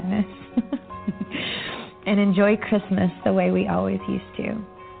sadness and enjoy Christmas the way we always used to.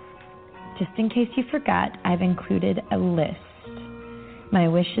 Just in case you forgot, I've included a list. My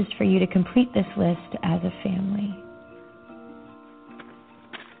wish is for you to complete this list as a family.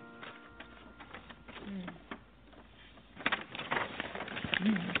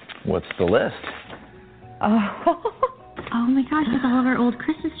 What's the list? Oh my gosh, it's all of our old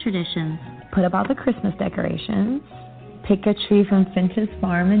Christmas traditions. Put up all the Christmas decorations. Pick a tree from Finch's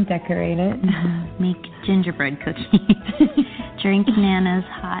farm and decorate it. Make gingerbread cookies. Drink Nana's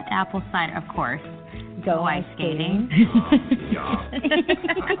hot apple cider, of course. Go ice skating.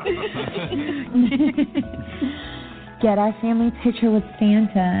 Get our family picture with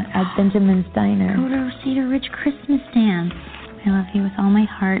Santa at Benjamin's Diner. Go to Cedar Ridge Christmas dance. I love you with all my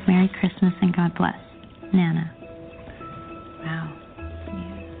heart. Merry Christmas and God bless. Nana. Wow.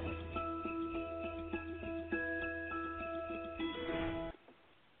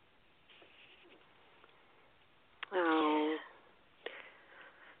 Oh.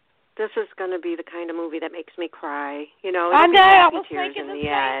 This is going to be the kind of movie that makes me cry. You know, I know. I was tears thinking in the the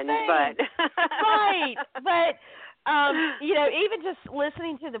same end, thing. but Right, but you know, even just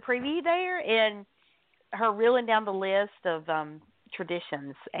listening to the preview there and her reeling down the list of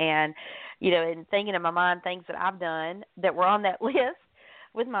traditions, and you know, and thinking in my mind things that I've done that were on that list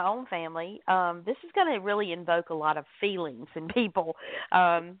with my own family. This is going to really invoke a lot of feelings in people.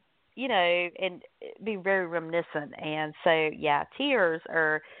 You know, and be very reminiscent. And so, yeah, tears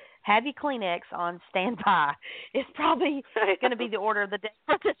or have your Kleenex on standby. It's probably going to be the order of the day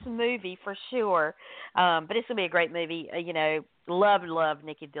for this movie for sure. But it's going to be a great movie. You know, love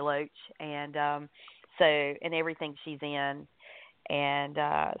Nikki DeLoach, and and everything she's in. And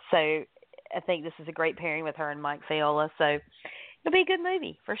so I think this is a great pairing with her and Mike Fiola. So it'll be a good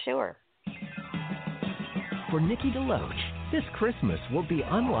movie for sure. For Nikki DeLoach, this Christmas will be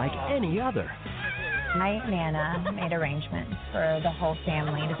unlike any other. My Nana made arrangements for the whole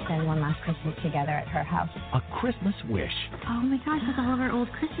family to spend one last Christmas together at her house. A Christmas wish. Oh my gosh, it's all of our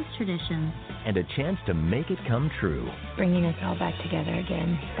old Christmas traditions. And a chance to make it come true. Bringing us all back together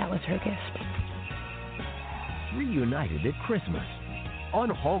again, that was her gift. Reunited at Christmas. On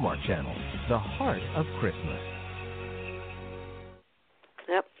Hallmark Channel, the heart of Christmas.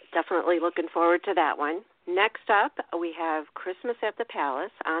 Yep, definitely looking forward to that one. Next up, we have Christmas at the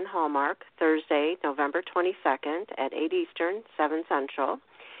Palace on Hallmark, Thursday, November 22nd at 8 Eastern, 7 Central.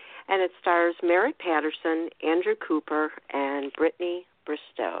 And it stars Merritt Patterson, Andrew Cooper, and Brittany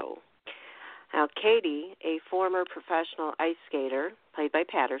Bristow. Now, Katie, a former professional ice skater, played by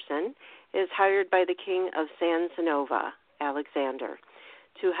Patterson, is hired by the King of San Zenova, Alexander,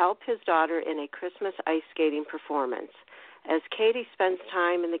 to help his daughter in a Christmas ice skating performance. As Katie spends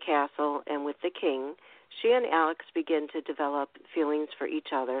time in the castle and with the king, she and Alex begin to develop feelings for each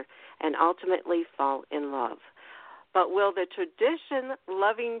other and ultimately fall in love. But will the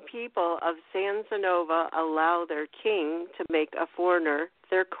tradition-loving people of San Zenova allow their king to make a foreigner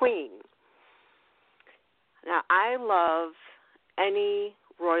their queen? Now, I love any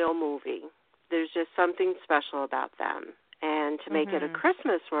royal movie. There's just something special about them. And to make it a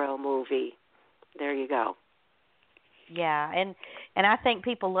Christmas royal movie, there you go. Yeah, and I think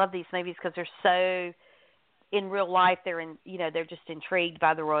people love these movies because they're so, in real life, they're just intrigued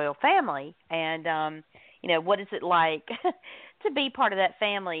by the royal family, and what is it like to be part of that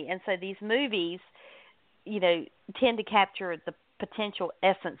family? And so these movies, tend to capture the potential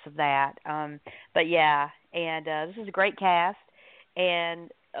essence of that. But yeah, and this is a great cast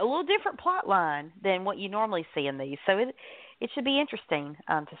and a little different plot line than what you normally see in these. So it should be interesting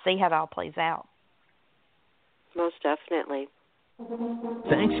to see how it all plays out. Most definitely.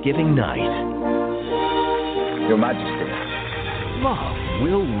 Thanksgiving night. Your Majesty. Love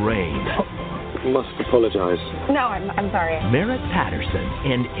will reign. Must apologize. No, I'm sorry. Merritt Patterson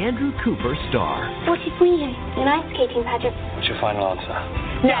and Andrew Cooper star. What if we an ice skating pageant? What's your final answer?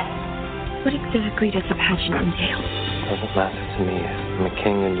 Yes. What exactly does the pageant entail? Doesn't matter to me. I'm a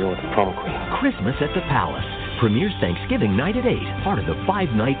king and you're the prom queen. Christmas at the Palace. Premieres Thanksgiving night at 8. Part of the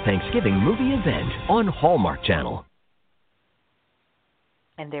 5-night Thanksgiving movie event on Hallmark Channel.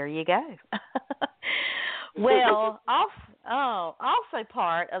 And there you go. Well, also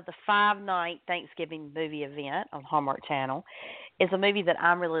part of the 5-night Thanksgiving movie event on Hallmark Channel is a movie that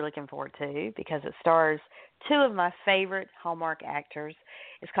I'm really looking forward to because it stars two of my favorite Hallmark actors.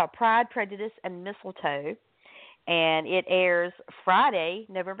 It's called Pride, Prejudice, and Mistletoe, and it airs Friday,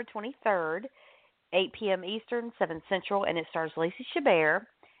 November 23rd, 8 p.m. Eastern, 7 Central, and it stars Lacey Chabert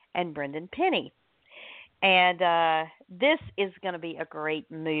and Brendan Penny. And this is going to be a great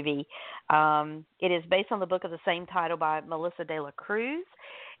movie. It is based on the book of the same title by Melissa de la Cruz.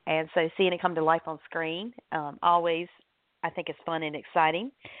 And so seeing it come to life on screen always, I think, is fun and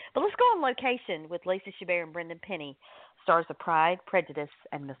exciting. But let's go on location with Lacey Chabert and Brendan Penny, stars of Pride, Prejudice,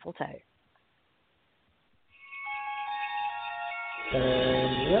 and Mistletoe.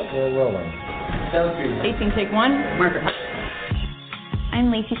 And yep, we're rolling. Facing take one. Marker. I'm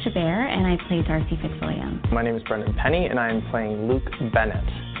Lacey Chabert, and I play Darcy Fitzwilliam. My name is Brendan Penny, and I'm playing Luke Bennett.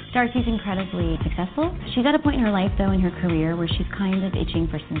 Darcy's incredibly successful. She's at a point in her life, though, in her career where she's kind of itching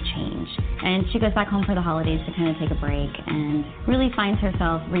for some change. And she goes back home for the holidays to kind of take a break and really finds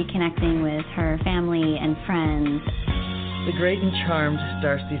herself reconnecting with her family and friends. The great and charmed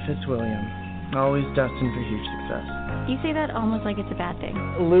Darcy Fitzwilliam, always destined for huge success. You say that almost like it's a bad thing.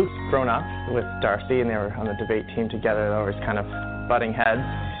 Luke's grown up with Darcy, and they were on the debate team together. They were always kind of butting heads.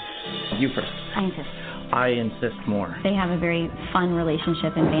 You first. I insist. I insist more. They have a very fun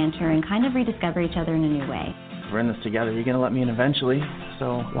relationship and banter and kind of rediscover each other in a new way. We're in this together. You're going to let me in eventually,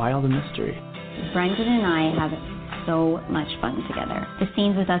 so why all the mystery? Brendan and I have so much fun together. The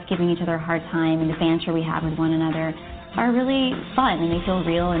scenes with us giving each other a hard time and the banter we have with one another are really fun, and they feel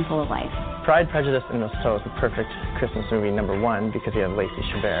real and full of life. Pride, Prejudice, and Mistletoe is the perfect Christmas movie, number one, because you have Lacey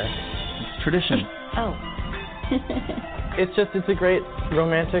Chabert. It's tradition. Oh. It's a great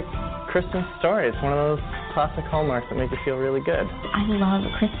romantic Christmas story. It's one of those classic Hallmarks that make you feel really good. I love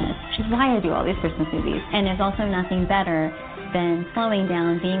Christmas, which is why I do all these Christmas movies. And there's also nothing better than slowing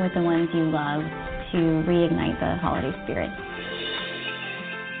down, being with the ones you love to reignite the holiday spirit.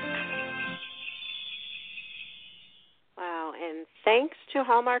 Wow, and thanks to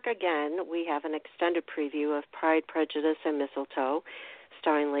Hallmark again, we have an extended preview of Pride, Prejudice, and Mistletoe,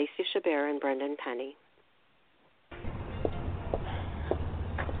 starring Lacey Chabert and Brendan Penny.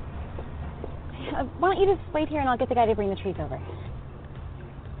 Why don't you just wait here and I'll get the guy to bring the trees over.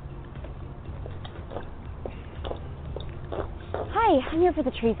 Hi, I'm here for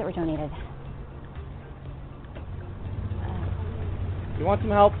the trees that were donated. You want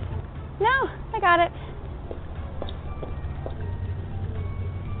some help? No, I got it.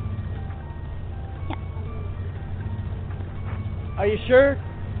 Yeah. Are you sure?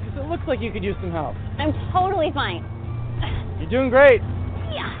 Because it looks like you could use some help. I'm totally fine. You're doing great.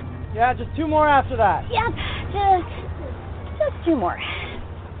 Yeah. Yeah, just 2 more after that. Yep, just 2 more.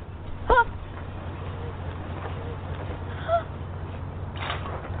 Oh. Oh.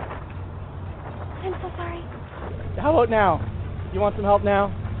 I'm so sorry. How about now? You want some help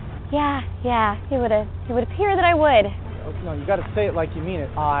now? Yeah. It would appear that I would. No, you got to say it like you mean it.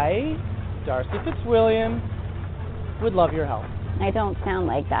 I, Darcy Fitzwilliam, would love your help. I don't sound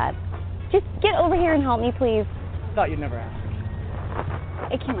like that. Just get over here and help me, please. Thought you'd never ask.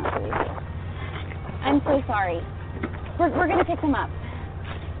 It came out really easy. I'm so sorry. We're gonna pick them up.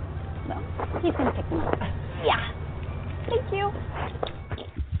 No, he's gonna pick them up. Yeah. Thank you.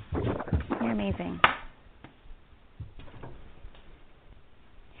 You're amazing.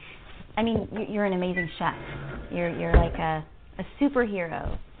 I mean, you're an amazing chef. You're like a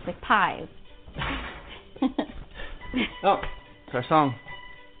superhero with pies. Oh, it's our song.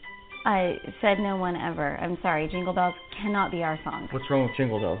 I said no one ever. I'm sorry, Jingle Bells cannot be our song. What's wrong with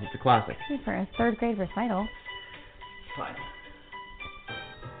Jingle Bells? It's a classic. For a 3rd grade recital. Fine.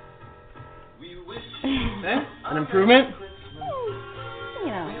 Okay, an improvement?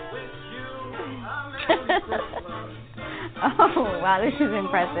 You know. Oh, wow, this is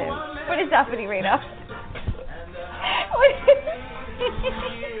impressive. What is uppity right up?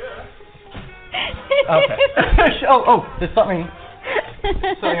 Okay. There's something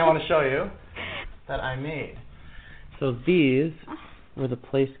I want to show you that I made. So these were the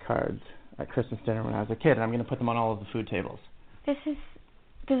place cards at Christmas dinner when I was a kid, and I'm going to put them on all of the food tables. This is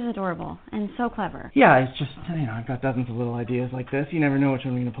adorable and so clever. Yeah, it's just, I've got dozens of little ideas like this. You never know which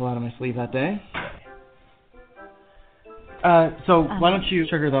one I'm going to pull out of my sleeve that day. So why don't you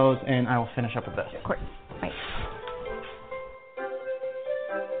sugar those, and I will finish up with this. Of course. Right.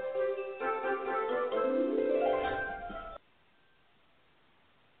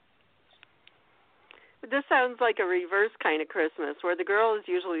 This sounds like a reverse kind of Christmas, where the girl is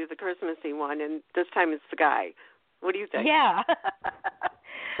usually the Christmassy one, and this time it's the guy. What do you think? Yeah.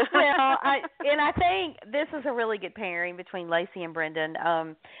 Well, I think this is a really good pairing between Lacey and Brendan.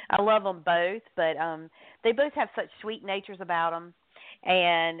 I love them both, but they both have such sweet natures about them.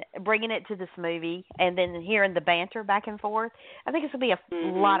 And bringing it to this movie and then hearing the banter back and forth, I think it's going to be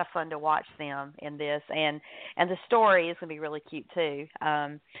a lot of fun to watch them in this. And the story is going to be really cute, too.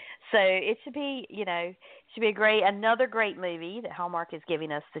 So it should be, another great movie that Hallmark is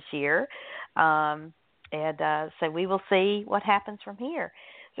giving us this year. So we will see what happens from here.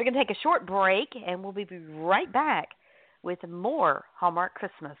 So we're going to take a short break, and we'll be right back with more Hallmark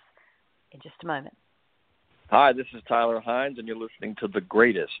Christmas in just a moment. Hi, this is Tyler Hines, and you're listening to The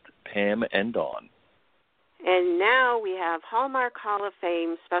Greatest, Pam and Dawn. And now we have Hallmark Hall of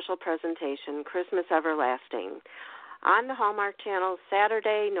Fame special presentation, Christmas Everlasting, on the Hallmark Channel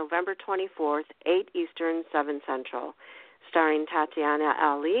Saturday, November 24th, 8 Eastern, 7 Central, starring Tatiana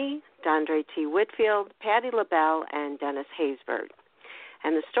Ali, Dondre T. Whitfield, Patti LaBelle, and Dennis Haysbert.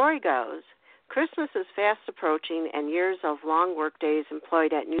 And the story goes, Christmas is fast approaching, and years of long workdays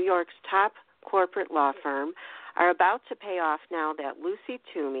employed at New York's top corporate law firm are about to pay off now that Lucy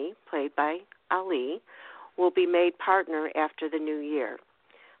Toomey, played by Ali, will be made partner after the new year.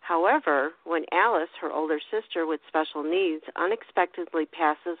 However, when Alice, her older sister with special needs, unexpectedly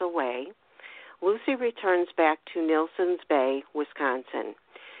passes away, Lucy returns back to Nilson's Bay, Wisconsin,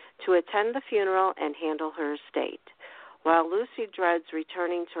 to attend the funeral and handle her estate. While Lucy dreads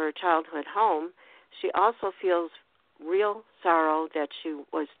returning to her childhood home, she also feels real sorrow that she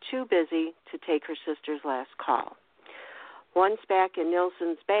was too busy to take her sister's last call. Once back in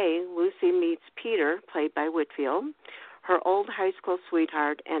Nilson's Bay, Lucy meets Peter, played by Whitfield, her old high school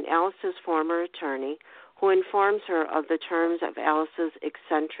sweetheart, and Alice's former attorney, who informs her of the terms of Alice's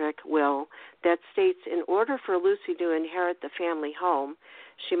eccentric will that states in order for Lucy to inherit the family home,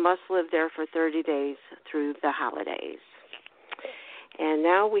 she must live there for 30 days through the holidays. And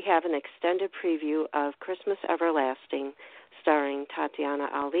now we have an extended preview of Christmas Everlasting, starring Tatiana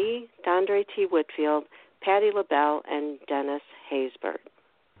Ali, Dondre T. Whitfield, Patti LaBelle, and Dennis Haysbert.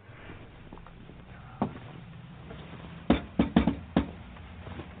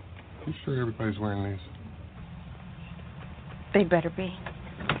 You sure everybody's wearing these? They better be.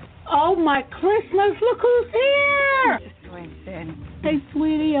 Oh, my Christmas, look who's here! Mrs. Winston. Hey,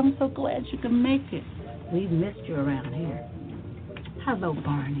 sweetie, I'm so glad you can make it. We've missed you around here. Hello,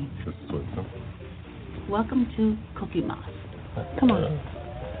 Barney. Welcome to Cookie Moss. Come on.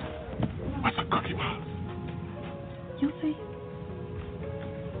 What's a Cookie Moss? You'll see.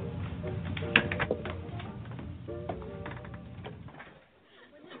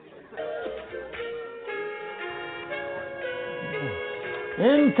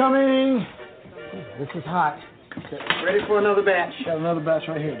 Incoming! This is hot. Ready for another batch? Got another batch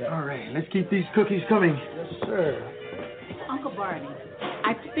right here, Dad. All right, let's keep these cookies coming. Yes, sir. Uncle Barney,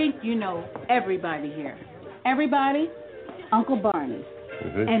 I think you know everybody here. Everybody? Uncle Barney.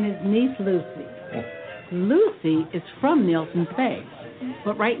 And his niece, Lucy. Lucy is from Nelson's Bay,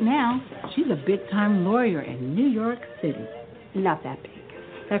 but right now, she's a big-time lawyer in New York City. Not that big.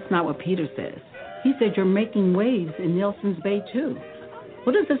 That's not what Peter says. He said you're making waves in Nelson's Bay, too.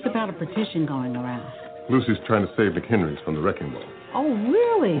 What is this about a petition going around? Lucy's trying to save McHenry's from the wrecking ball. Oh,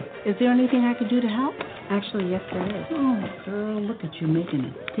 really? Is there anything I could do to help? Actually, yes, there is. Oh, girl, look at you making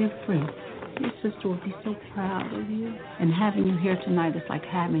a difference. Your sister will be so proud of you. And having you here tonight is like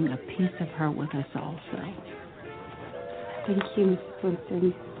having a piece of her with us also. Thank you, Mrs.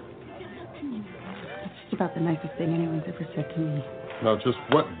 Winston. That's just about the nicest thing anyone's ever said to me. Now, just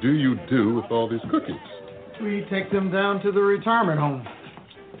what do you do with all these cookies? We take them down to the retirement home.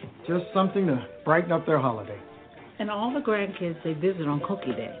 Just something to brighten up their holiday. And all the grandkids they visit on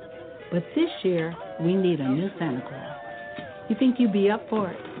Cookie Day. But this year, we need a new Santa Claus. You think you'd be up for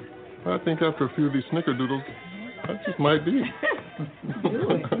it? I think after a few of these snickerdoodles, I just might be.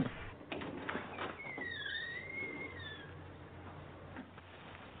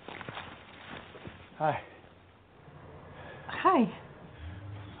 Hi. Hi.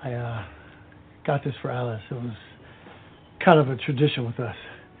 I got this for Alice. It was kind of a tradition with us.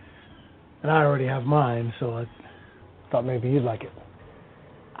 And I already have mine, so I thought maybe you'd like it.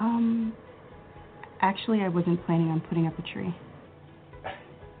 Actually, I wasn't planning on putting up a tree.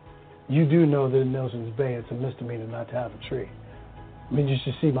 You do know that in Nelson's Bay it's a misdemeanor not to have a tree. I mean, you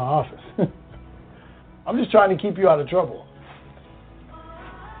should see my office. I'm just trying to keep you out of trouble.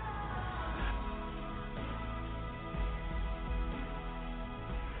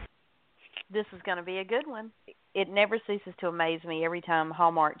 This is going to be a good one. It never ceases to amaze me every time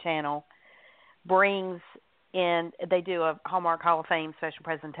Hallmark Channel brings in, they do a Hallmark Hall of Fame special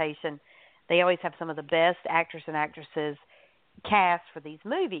presentation. They always have some of the best actors and actresses cast for these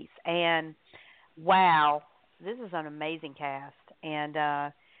movies. And, wow, this is an amazing cast. And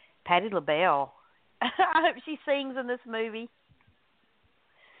Patti LaBelle, I hope she sings in this movie.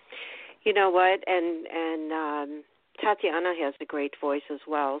 You know what? And Tatiana has a great voice as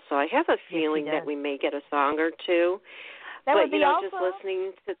well. So I have a feeling that we may get a song or two. That would be awesome.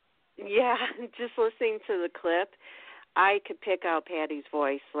 Just listening to the clip, I could pick out Patty's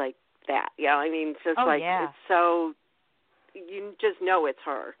voice like that. Yeah, I mean, just it's so, you just know it's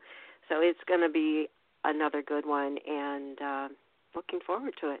her. So it's going to be another good one, and looking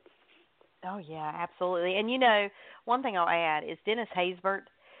forward to it. Oh, yeah, absolutely. And, you know, one thing I'll add is Dennis Haysbert,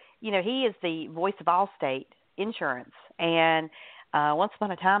 you know, he is the voice of Allstate Insurance. And once upon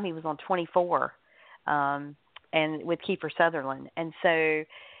a time he was on 24 and with Kiefer Sutherland. And so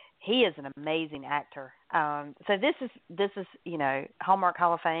he is an amazing actor. So this is, you know, Hallmark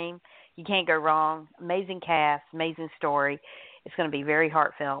Hall of Fame. You can't go wrong. Amazing cast, amazing story. It's going to be very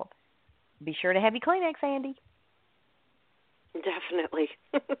heartfelt. Be sure to have your Kleenex, Andy. Definitely.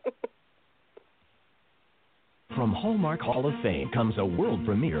 From Hallmark Hall of Fame comes a world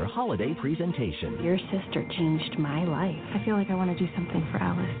premiere holiday presentation. Your sister changed my life. I feel like I want to do something for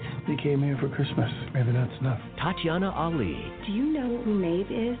Alice. They came here for Christmas. Maybe that's enough. Tatiana Ali. Do you know who Maeve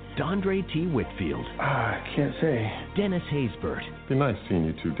is? Dondre T. Whitfield. I can't say. Dennis Haysbert. Be nice seeing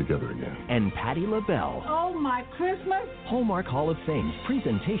you two together again. And Patti LaBelle. Oh, my Christmas. Hallmark Hall of Fame's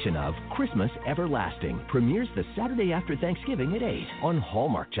presentation of Christmas Everlasting premieres the Saturday after Thanksgiving at 8 on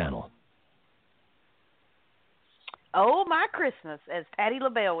Hallmark Channel. Oh, my Christmas, as Patti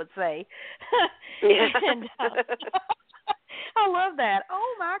LaBelle would say. Yeah. And, I love that.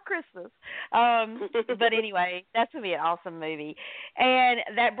 Oh, my Christmas. But anyway, that's going to be an awesome movie. And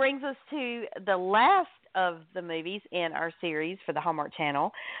that brings us to the last of the movies in our series for the Hallmark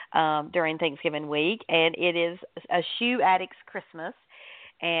Channel during Thanksgiving week, and it is A Shoe Addict's Christmas.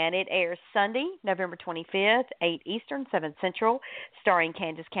 And it airs Sunday, November 25th, 8 Eastern, 7 Central, starring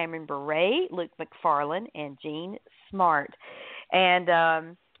Candace Cameron Bure, Luke McFarlane, and Jean Smart.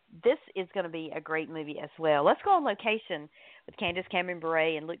 And this is going to be a great movie as well. Let's go on location with Candace Cameron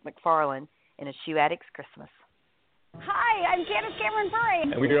Bure and Luke McFarlane in A Shoe Addict's Christmas. Hi, I'm Candace Cameron Bure.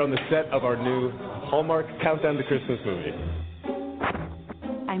 And we are on the set of our new Hallmark Countdown to Christmas movie.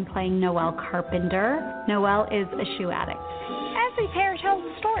 I'm playing Noelle Carpenter. Noelle is a shoe addict. Every pair tells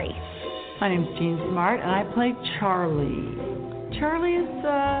a story. My name's Jean Smart, and I play Charlie. Charlie is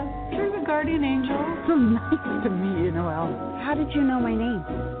sort of a guardian angel. So nice to meet you, Noelle. How did you know my name?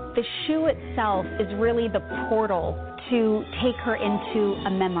 The shoe itself is really the portal to take her into a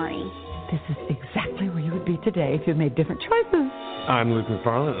memory. This is exactly where you would be today if you made different choices. I'm Luke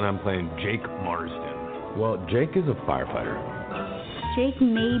McFarlane, and I'm playing Jake Marsden. Well, Jake is a firefighter. Jake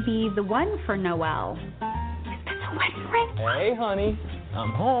may be the one for Noelle. Hey, honey,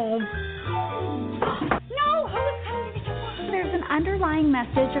 I'm home. No, there's an underlying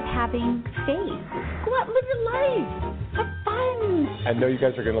message of having faith. Go out, live your life. Have fun. I know you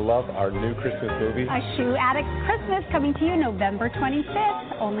guys are going to love our new Christmas movie. A Shoe Addict's Christmas, coming to you November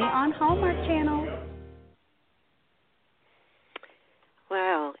 25th, only on Hallmark Channel.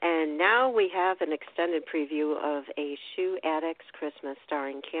 Wow, and now we have an extended preview of A Shoe Addict's Christmas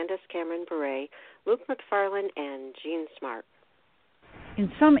starring Candace Cameron Bure, Luke McFarlane, and Jean Smart. In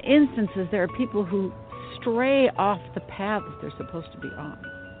some instances, there are people who stray off the paths they're supposed to be on.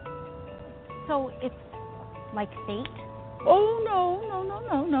 So it's like fate? Oh,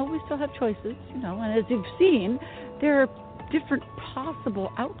 no. We still have choices, and as you've seen, there are different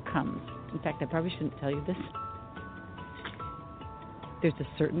possible outcomes. In fact, I probably shouldn't tell you this. There's a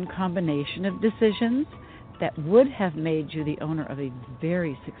certain combination of decisions that would have made you the owner of a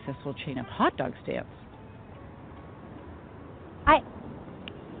very successful chain of hot dog stands.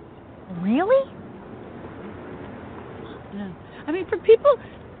 Really? Yeah. I mean, for people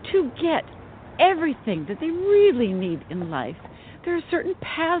to get everything that they really need in life, there are certain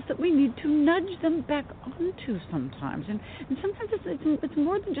paths that we need to nudge them back onto sometimes, and sometimes it's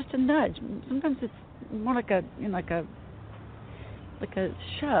more than just a nudge. Sometimes it's more like a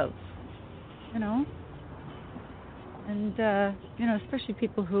shove, you know. And especially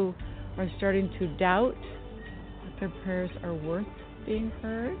people who are starting to doubt that their prayers are worth being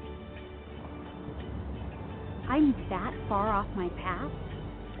heard. I'm that far off my path?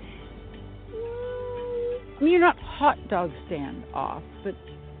 I mean, you're not hot dog stand off, but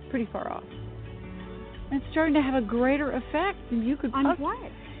pretty far off. And it's starting to have a greater effect than you could on possibly.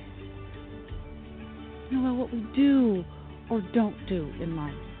 What? What we do or don't do in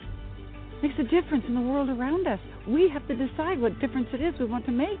life makes a difference in the world around us. We have to decide what difference it is we want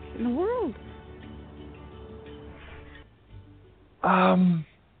to make in the world.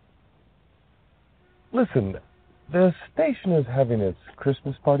 Listen, the station is having its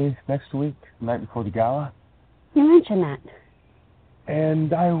Christmas party next week, the night before the gala. You mentioned that.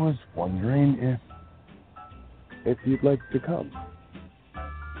 And I was wondering if you'd like to come.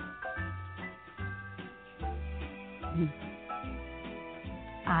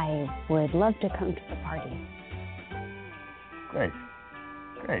 I would love to come to the party. Great.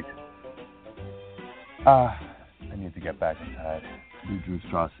 I need to get back inside. We drew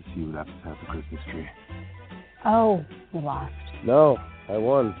straws to see who would have to set the Christmas tree. Oh, you lost. No, I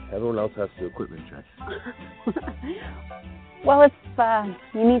won. Everyone else has to do equipment checks. Well, if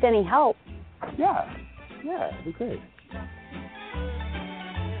you need any help. Yeah, it'd be great.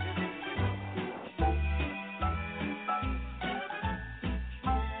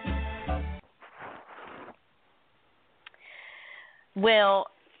 Well,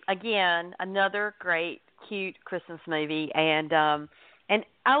 again, another great, cute Christmas movie, and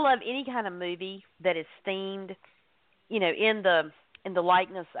I love any kind of movie that is themed, in the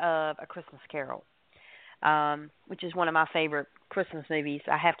likeness of A Christmas Carol, which is one of my favorite Christmas movies.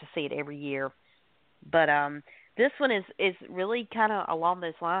 I have to see it every year, but this one is really kind of along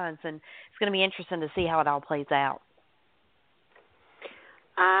those lines, and it's going to be interesting to see how it all plays out.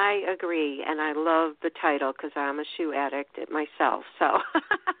 I agree, and I love the title because I'm a shoe addict myself. So,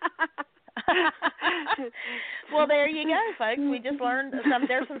 well, there you go, folks. We just learned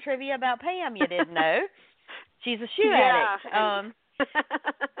there's some trivia about Pam you didn't know. She's a shoe addict.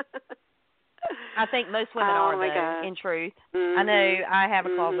 I think most women are, though. In truth, I know I have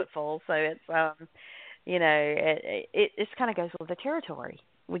a closet full, so it's it kind of goes with the territory.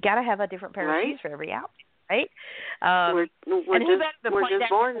 We got to have a different pair of shoes for every outfit. Right? We're just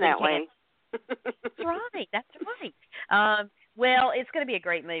born that way. That's right. Well, it's going to be a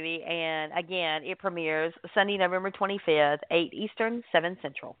great movie, and again, it premieres Sunday, November 25th, 8 Eastern, 7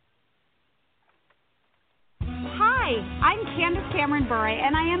 Central. Hi, I'm Candace Cameron Bure,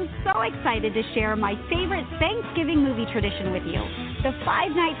 and I am so excited to share my favorite Thanksgiving movie tradition with you, the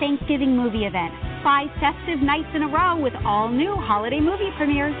 5-night Thanksgiving movie event. 5 festive nights in a row with all new holiday movie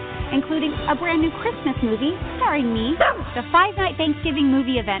premieres, including a brand new Christmas movie starring me. The 5-night Thanksgiving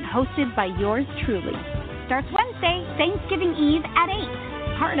movie event hosted by yours truly starts Wednesday, Thanksgiving Eve at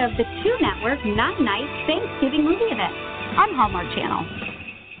 8, part of the 2 Network 9-night Thanksgiving movie event on Hallmark Channel.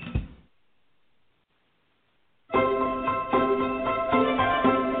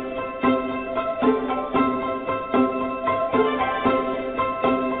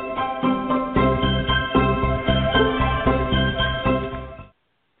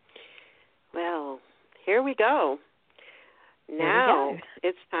 Here we go. Now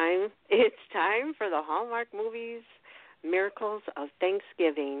it's time for the Hallmark movies, Miracles of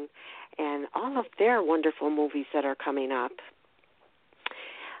Thanksgiving, and all of their wonderful movies that are coming up.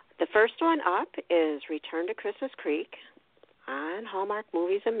 The first one up is Return to Christmas Creek on Hallmark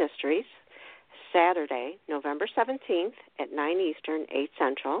Movies and Mysteries, Saturday, November 17th at 9 Eastern, 8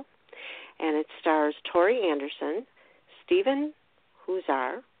 Central, and it stars Tori Anderson, Stephen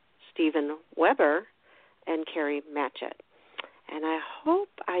Huzar, Steven Weber, and Carrie Matchett. And I hope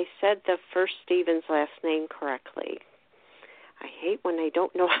I said the first Steven's last name correctly. I hate when they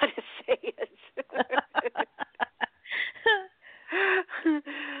don't know how to say it.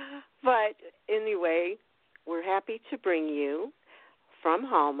 But anyway, we're happy to bring you, from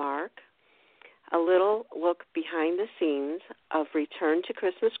Hallmark, a little look behind the scenes of Return to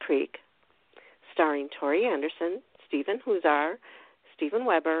Christmas Creek, starring Tori Anderson, Stephen Huzar, Steven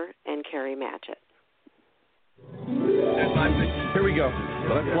Weber, and Carrie Matchett. Stand by, please. Here we go.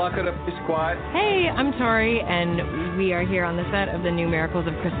 Let's lock it up. Be quiet. Hey, I'm Tori, and we are here on the set of the new Miracles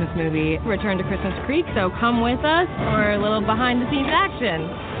of Christmas movie, Return to Christmas Creek, so come with us for a little behind-the-scenes action.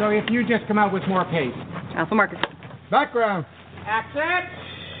 So if you just come out with more pace. Alpha Marcus. Background. Accent.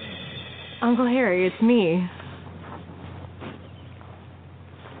 Uncle Harry, it's me.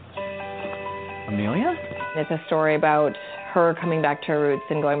 Amelia? It's a story about her coming back to her roots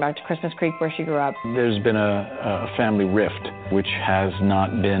and going back to Christmas Creek where she grew up. There's been a family rift which has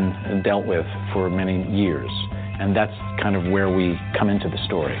not been dealt with for many years. And that's kind of where we come into the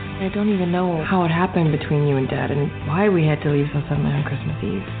story. I don't even know how it happened between you and Dad and why we had to leave so suddenly on Christmas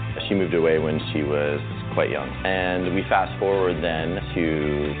Eve. She moved away when she was quite young. And we fast forward then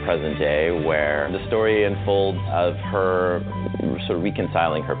to present day where the story unfolds of her sort of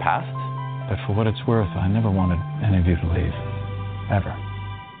reconciling her past. But for what it's worth, I never wanted any of you to leave. Ever.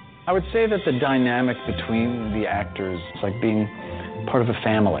 I would say that the dynamic between the actors is like being part of a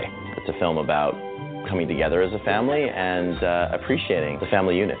family. It's a film about coming together as a family and appreciating the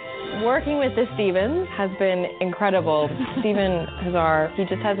family unit. Working with the Stevens has been incredible. Steven Hazar, he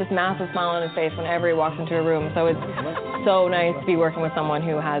just has this massive smile on his face whenever he walks into a room. So it's so nice to be working with someone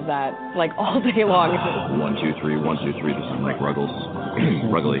who has that like all day long. 1, 2, 3, 1, 2, 3 to sound like Ruggles.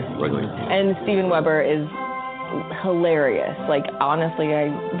 Ruggly. And Steven Weber is hilarious. Like honestly,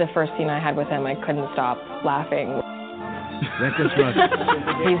 the first scene I had with him, I couldn't stop laughing.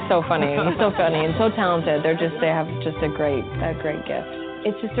 He's so funny. He's so funny and so talented. They have just a great gift.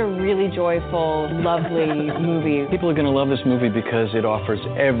 It's just a really joyful, lovely movie. People are going to love this movie because it offers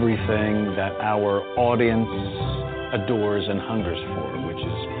everything that our audience adores and hungers for, which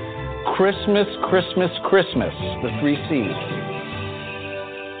is Christmas, Christmas, Christmas, the 3 C's.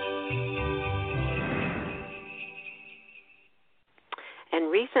 And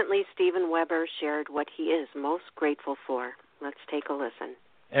recently, Steven Weber shared what he is most grateful for. Let's take a listen.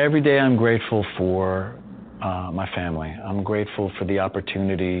 Every day I'm grateful for my family. I'm grateful for the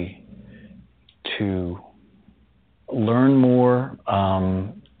opportunity to learn more,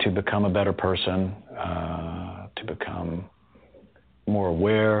 to become a better person, to become more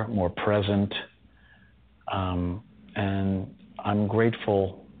aware, more present. And I'm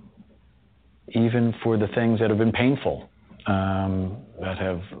grateful even for the things that have been painful, that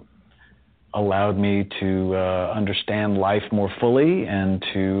have allowed me to understand life more fully and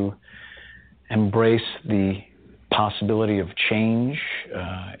to embrace the possibility of change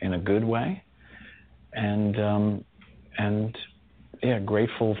in a good way. And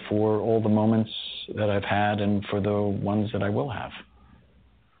grateful for all the moments that I've had and for the ones that I will have.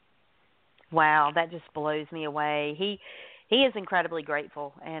 Wow, that just blows me away. He is incredibly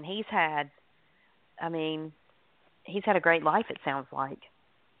grateful, and he's had a great life, it sounds like.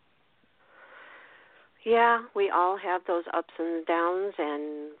 Yeah, we all have those ups and downs,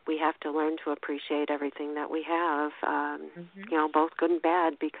 and we have to learn to appreciate everything that we have, both good and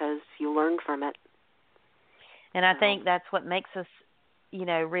bad, because you learn from it. And I think that's what makes us,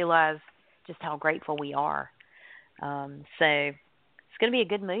 realize just how grateful we are. So it's going to be a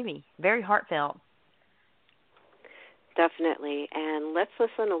good movie, very heartfelt. Definitely. And let's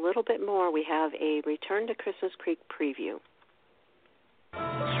listen a little bit more. We have a Return to Christmas Creek preview.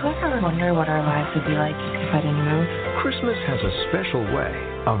 Do you ever wonder what our lives would be like if I didn't move? Christmas has a special way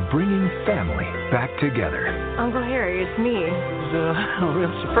of bringing family back together. Uncle Harry, it's me. It's a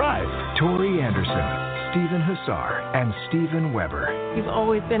real surprise. Tori Anderson, Steven Hazar, and Steven Weber. You've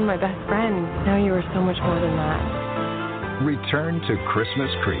always been my best friend. Now you are so much more than that. Return to Christmas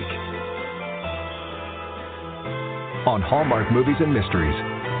Creek. On Hallmark Movies and Mysteries.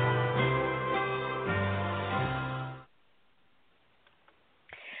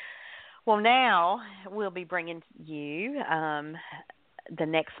 Well, now we'll be bringing you the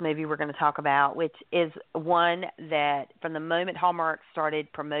next movie we're going to talk about, which is one that from the moment Hallmark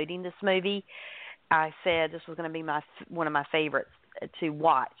started promoting this movie, I said this was going to be one of my favorites to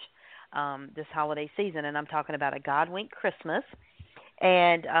watch this holiday season, and I'm talking about A God Wink Christmas.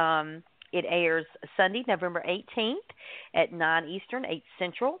 And it airs Sunday, November 18th at 9 Eastern, 8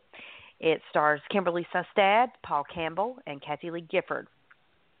 Central. It stars Kimberly Sustad, Paul Campbell, and Kathy Lee Gifford.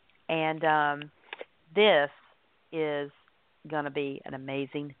 And this is going to be an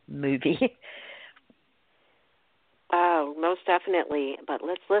amazing movie. Oh, most definitely. But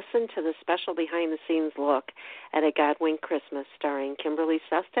let's listen to the special behind-the-scenes look at A God Wink Christmas starring Kimberly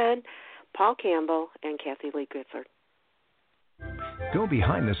Sustad, Paul Campbell, and Kathy Lee Gifford. Go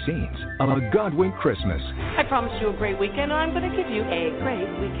behind the scenes of A Godwink Christmas. I promised you a great weekend, and I'm going to give you a great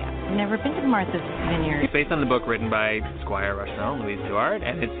weekend. I've never been to Martha's Vineyard. It's based on the book written by Squire Rushnell and Louise Duarte,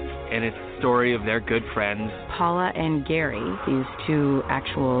 and it's a story of their good friends. Paula and Gary, these two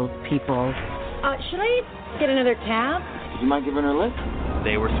actual people. Should I get another cab? Do you mind giving her a lift?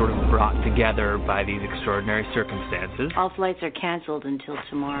 They were sort of brought together by these extraordinary circumstances. All flights are canceled until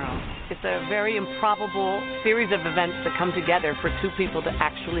tomorrow. It's a very improbable series of events that come together for two people to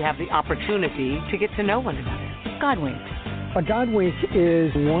actually have the opportunity to get to know one another. Godwink. A Godwink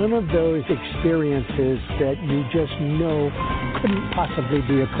is one of those experiences that you just know couldn't possibly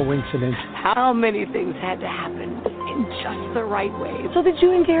be a coincidence. How many things had to happen in just the right way so that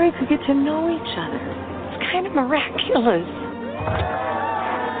you and Gary could get to know each other? It's kind of miraculous.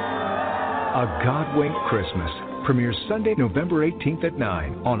 A Godwink Christmas premieres Sunday, November 18th at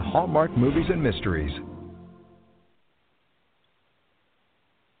 9 on Hallmark Movies and Mysteries.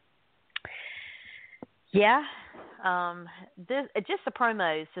 Yeah, just the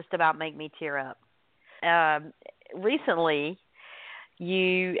promos just about make me tear up. Recently,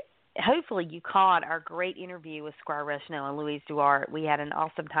 hopefully you caught our great interview with Squire Rushnell and Louise Duarte. We had an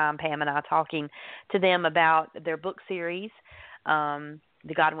awesome time, Pam and I, talking to them about their book series,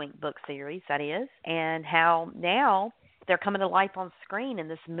 the Godwink book series, that is, and how now they're coming to life on screen in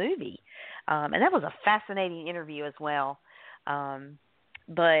this movie. And that was a fascinating interview as well.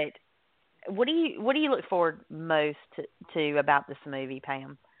 But what do you look forward most to about this movie,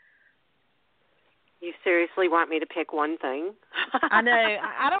 Pam? You seriously want me to pick one thing? I know.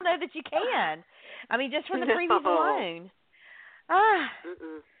 I don't know that you can. I mean, just from the previews alone.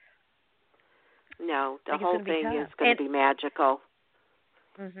 No, the whole thing is going to be magical.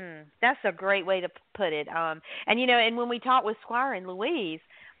 Mm-hmm. That's a great way to put it. And and when we talked with Squire and Louise,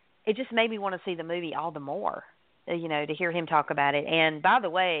 it just made me want to see the movie all the more. To hear him talk about it. And by the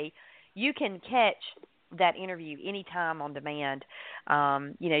way, you can catch that interview anytime on demand.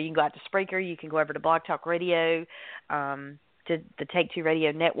 You can go out to Spreaker, you can go over to Blog Talk Radio, to the Take Two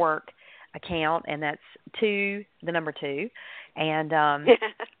Radio Network account, and that's 2, the number 2, and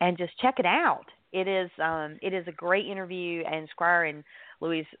and just check it out. It is a great interview, and Squire and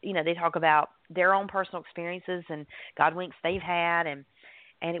Louise, they talk about their own personal experiences and Godwinks they've had, and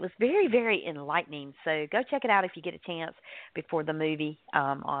it was very, very enlightening. So go check it out if you get a chance before the movie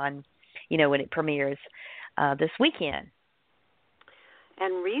on, when it premieres this weekend.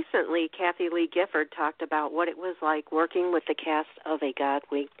 And recently, Kathy Lee Gifford talked about what it was like working with the cast of A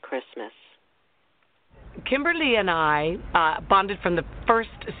Godwink Christmas. Kimberly and I bonded from the first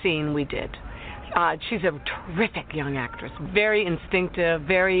scene we did. She's a terrific young actress, very instinctive,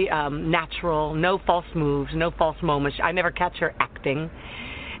 very natural, no false moves, no false moments. I never catch her acting.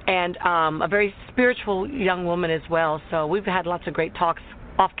 And a very spiritual young woman as well. So we've had lots of great talks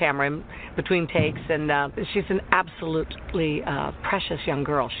off camera in between takes, and she's an absolutely precious young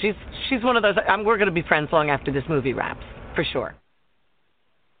girl. She's one of those. We're going to be friends long after this movie wraps, for sure.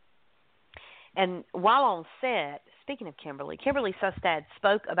 And while on set, speaking of Kimberly Sustad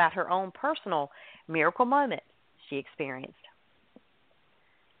spoke about her own personal miracle moment she experienced.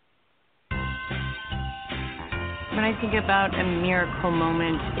 When I think about a miracle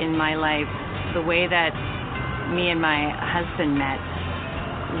moment in my life, the way that me and my husband met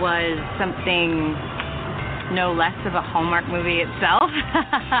was something no less of a Hallmark movie itself.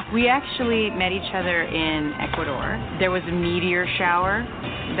 We actually met each other in Ecuador. There was a meteor shower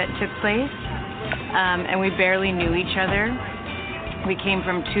that took place, and we barely knew each other. We came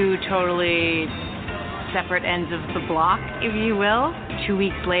from 2 totally separate ends of the block, if you will. 2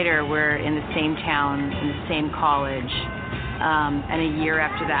 weeks later, we're in the same town, in the same college, and a year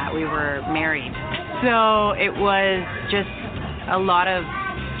after that, we were married. So it was just a lot of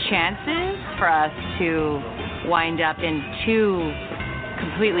chances for us to wind up in 2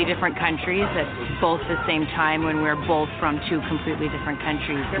 completely different countries at both the same time when we're both from 2 completely different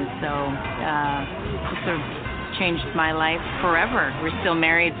countries. And so it sort of changed my life forever. We're still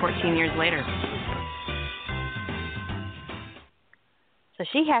married 14 years later. So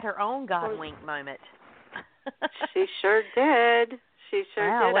she had her own Godwink moment. She sure did. She sure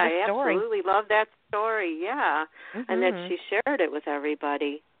did. What I a story. absolutely love that story, yeah. Mm-hmm. And that she shared it with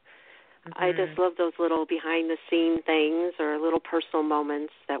everybody. Mm-hmm. I just love those little behind-the-scene things or little personal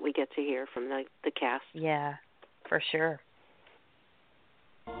moments that we get to hear from the cast. Yeah, for sure.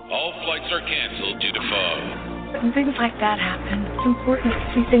 All flights are canceled due to fog. When things like that happen, it's important to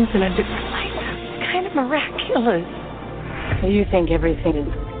see things in a different light. It's kind of miraculous. So you think everything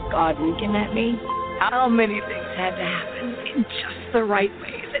is God winking at me? How many things had to happen in just the right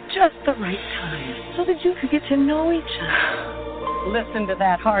ways at just the right time so that you could get to know each other? Listen to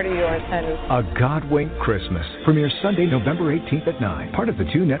that heart of yours, honey. A God Wink Christmas premieres Sunday, November 18th at 9. Part of the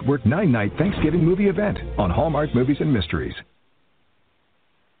 2 Network 9-night Thanksgiving movie event on Hallmark Movies and Mysteries.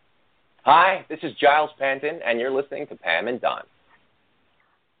 Hi, this is Giles Panton, and you're listening to Pam and Don.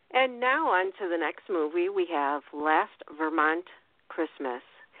 And now on to the next movie. We have Last Vermont Christmas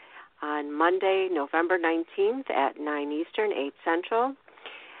on Monday, November 19th at 9 Eastern, 8 Central.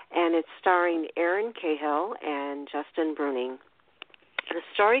 And it's starring Erin Cahill and Justin Bruning. The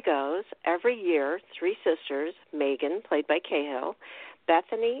story goes, every year, 3 sisters, Megan, played by Cahill,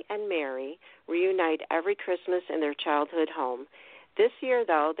 Bethany, and Mary, reunite every Christmas in their childhood home. This year,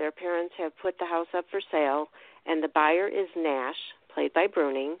 though, their parents have put the house up for sale, and the buyer is Nash, played by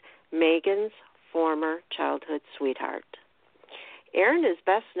Bruning, Megan's former childhood sweetheart. Erin is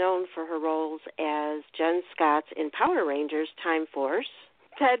best known for her roles as Jen Scott's in Power Rangers Time Force,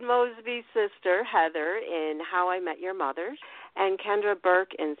 Ted Mosby's sister, Heather, in How I Met Your Mother, and Kendra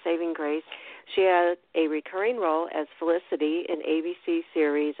Burke in Saving Grace. She had a recurring role as Felicity in ABC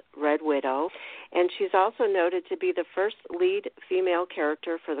series Red Widow, and she's also noted to be the first lead female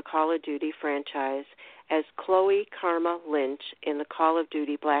character for the Call of Duty franchise as Chloe Karma Lynch in the Call of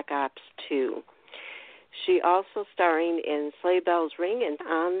Duty Black Ops 2. She also starring in Sleigh Bells Ring and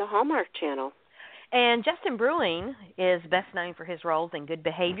on the Hallmark Channel. And Justin Bruning is best known for his roles in Good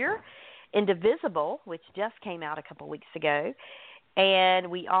Behavior, Indivisible, which just came out a couple weeks ago, and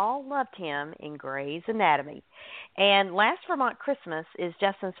we all loved him in Grey's Anatomy. And Last Vermont Christmas is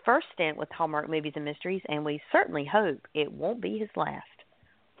Justin's first stint with Hallmark Movies and Mysteries, and we certainly hope it won't be his last.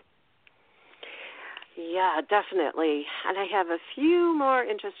 Yeah, definitely. And I have a few more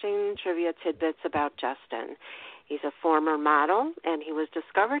interesting trivia tidbits about Justin. He's a former model, and he was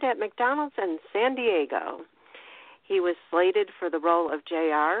discovered at McDonald's in San Diego. He was slated for the role of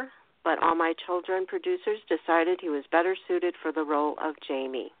JR, but All My Children producers decided he was better suited for the role of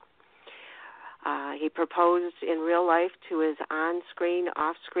Jamie. He proposed in real life to his on-screen,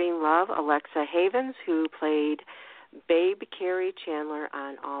 off-screen love, Alexa Havens, who played Babe Carrie Chandler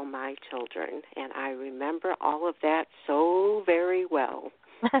on All My Children. And I remember all of that so very well.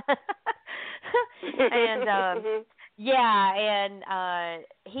 And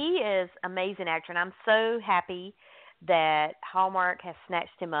he is an amazing actor, and I'm so happy that Hallmark has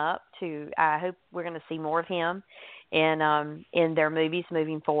snatched him up. I hope we're going to see more of him in their movies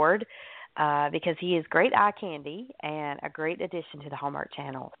moving forward, because he is great eye candy and a great addition to the Hallmark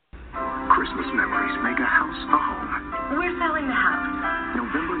Channel. Christmas memories make a house a home. We're selling the house.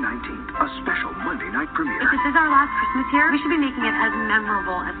 November 19th, a special Monday night premiere. If this is our last Christmas here, we should be making it as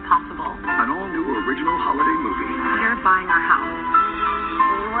memorable as possible. An all-new original holiday movie. We're buying our house.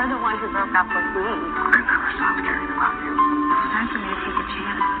 We're the ones who broke up with me. And our son's caring about you. It's time for me to take a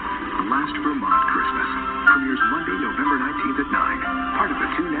chance. Last Vermont Christmas premieres Monday, November 19th at 9. Part of the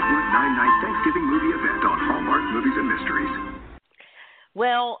 2 Network 9-night Thanksgiving movie event on Hallmark Movies and Mysteries.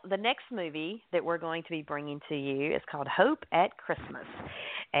 Well, the next movie that we're going to be bringing to you is called Hope at Christmas.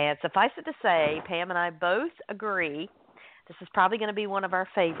 And suffice it to say, Pam and I both agree this is probably going to be one of our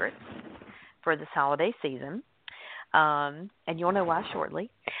favorites for this holiday season. And you'll know why shortly.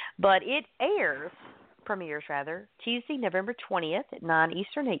 But it premieres Tuesday, November 20th at 9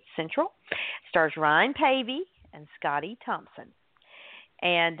 Eastern, 8 Central. Stars Ryan Pavey and Scotty Thompson.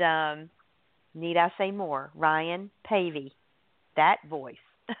 And need I say more? Ryan Pavey. That voice.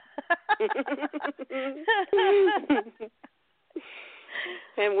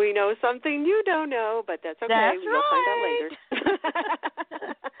 And we know something you don't know, but that's okay. That's we'll right. find out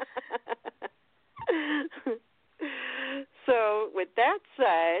later. So with that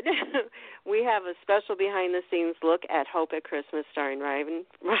said, we have a special behind-the-scenes look at Hope at Christmas starring Ryan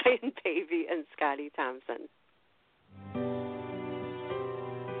Pavey and Scotty Thompson.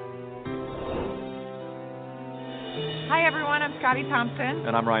 Hi, everyone. I'm Scotty Thompson.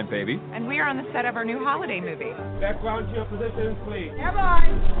 And I'm Ryan Pavey. And we are on the set of our new holiday movie. Background to your positions, please.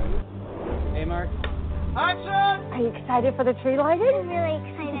 Everyone! Hey, Mark. Action! Are you excited for the tree lighting? I'm really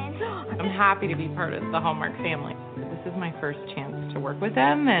excited. I'm happy to be part of the Hallmark family. This is my first chance to work with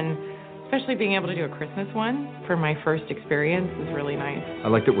them, and especially being able to do a Christmas one for my first experience is really nice. I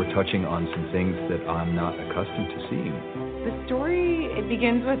like that we're touching on some things that I'm not accustomed to seeing. The story, it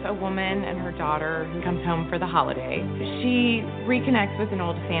begins with a woman and her daughter who comes home for the holiday. She reconnects with an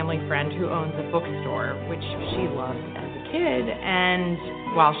old family friend who owns a bookstore, which she loved as a kid,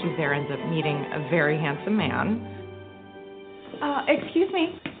 and while she's there ends up meeting a very handsome man. Excuse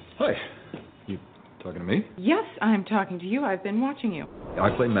me. Hi. You talking to me? Yes, I'm talking to you. I've been watching you. I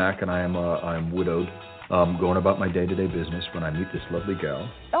play Mac, and I'm widowed, going about my day-to-day business when I meet this lovely gal.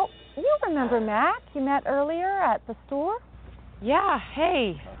 Oh, you remember Mac? You met earlier at the store? Yeah,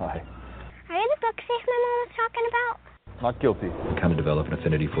 hey. Hi. Are you the bookface my mom was talking about? Not guilty. We kind of develop an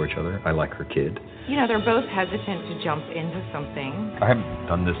affinity for each other. I like her kid. You know, they're both hesitant to jump into something. I haven't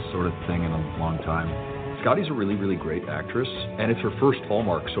done this sort of thing in a long time. Scotty's a really, really great actress, and it's her first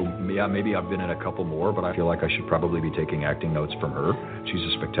Hallmark, so yeah, maybe I've been in a couple more, but I feel like I should probably be taking acting notes from her. She's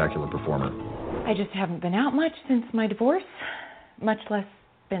a spectacular performer. I just haven't been out much since my divorce, much less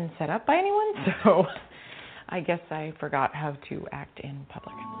been set up by anyone, so I guess I forgot how to act in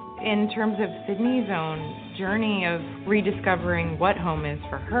public. In terms of Sydney's own journey of rediscovering what home is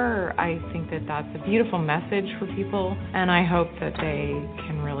for her, I think that that's a beautiful message for people, and I hope that they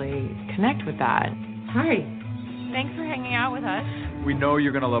can really connect with that. Hi. Thanks for hanging out with us. We know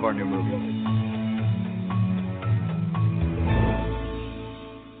you're going to love our new movie.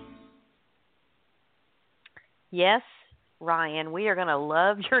 Yes, Ryan, we are going to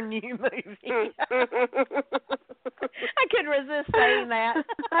love your new movie. I couldn't resist saying that.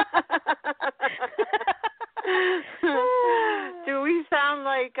 Do we sound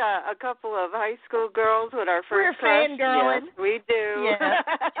like a couple of high school girls with our first crush? We're fangirling. Yes, we do. Yes,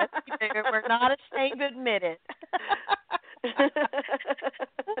 we do. We're not ashamed to admit it.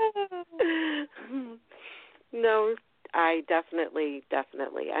 No, I definitely.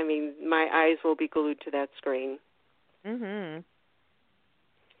 I mean, my eyes will be glued to that screen. Mhm.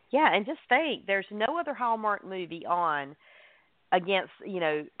 Yeah, and just think, there's no other Hallmark movie on against,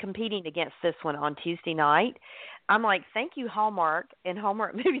 competing against this one on Tuesday night. I'm like, thank you, Hallmark and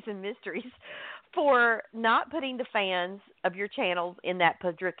Hallmark Movies and Mysteries, for not putting the fans of your channels in that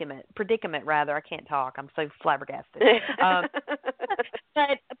predicament rather. I can't talk. I'm so flabbergasted.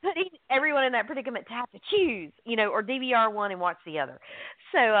 But putting everyone in that predicament to have to choose, or DVR one and watch the other.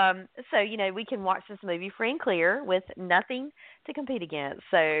 So we can watch this movie free and clear with nothing to compete against.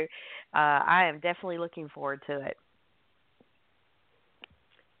 So I am definitely looking forward to it.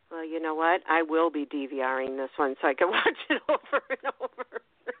 Well, you know what? I will be DVRing this one so I can watch it over and over.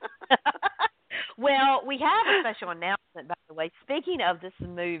 Well, we have a special announcement, by the way. Speaking of this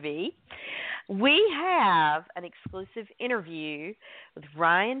movie, we have an exclusive interview with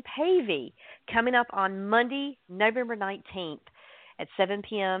Ryan Pavey coming up on Monday, November 19th at 7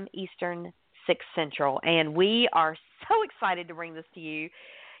 p.m. Eastern, 6 Central. And we are so excited to bring this to you.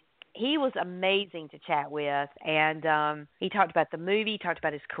 He was amazing to chat with, and he talked about the movie, talked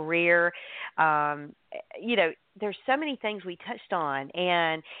about his career. There's so many things we touched on,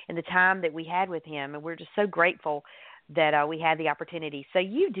 and in the time that we had with him, and we're just so grateful that we had the opportunity. So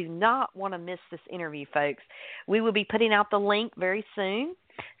you do not want to miss this interview, folks. We will be putting out the link very soon,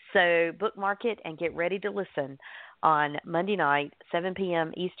 so bookmark it and get ready to listen on Monday night, 7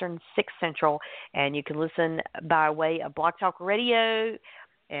 p.m. Eastern, 6 Central, and you can listen by way of Blog Talk Radio,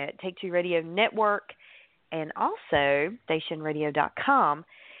 at Take Two Radio Network, and also stationradio.com,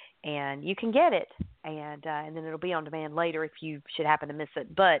 and you can get it, and then it'll be on demand later if you should happen to miss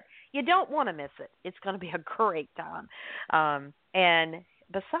it. But you don't want to miss it. It's going to be a great time. And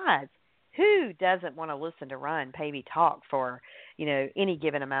besides, who doesn't want to listen to Ryan Pavey talk for, any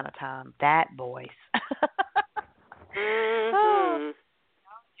given amount of time? That voice. Mm-hmm.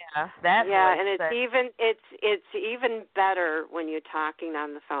 That voice, and it's even better when you're talking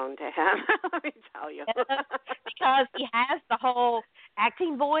on the phone to him. Let me tell you, because he has the whole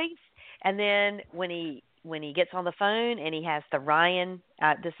acting voice, and then when he gets on the phone and he has the Ryan,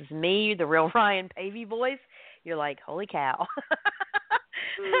 this is me, the real Ryan Pavey voice, you're like, holy cow.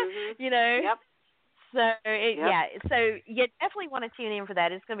 Mm-hmm. Yep. So, so you definitely want to tune in for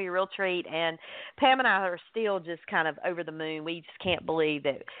that. It's going to be a real treat. And Pam and I are still just kind of over the moon. We just can't believe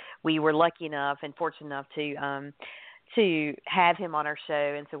that we were lucky enough and fortunate enough to have him on our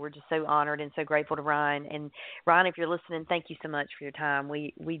show. And so we're just so honored and so grateful to Ryan. And Ryan, if you're listening, thank you so much for your time.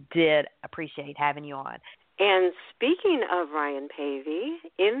 We did appreciate having you on. And speaking of Ryan Pavey,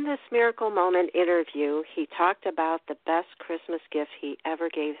 in this Miracle Moment interview, he talked about the best Christmas gift he ever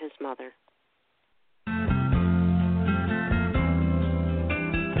gave his mother.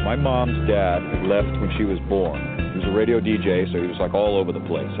 My mom's dad had left when she was born. He was a radio DJ, so he was like all over the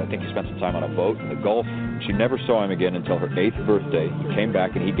place. I think he spent some time on a boat in the Gulf. She never saw him again until her 8th birthday. He came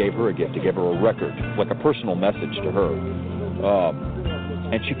back and he gave her a gift. He gave her a record, like a personal message to her.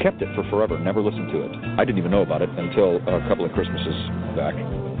 And she kept it for forever, never listened to it. I didn't even know about it until a couple of Christmases back.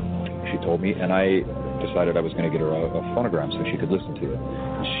 She told me, and I decided I was going to get her a phonogram so she could listen to it.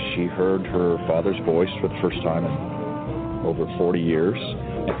 She heard her father's voice for the first time in over 40 years.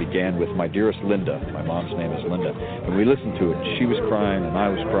 It began with My Dearest Linda. My mom's name is Linda. And we listened to it. She was crying and I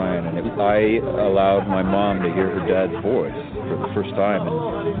was crying. And I allowed my mom to hear her dad's voice for the first time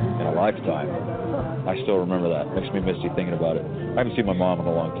in a lifetime. I still remember that. Makes me misty thinking about it. I haven't seen my mom in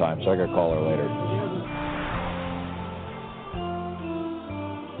a long time, so I got to call her later.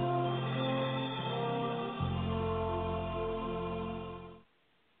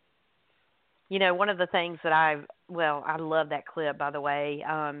 You know, one of the things that I love that clip, by the way,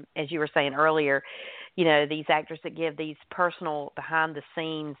 as you were saying earlier, you know, these actors that give these personal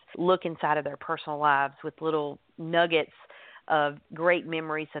behind-the-scenes look inside of their personal lives with little nuggets of great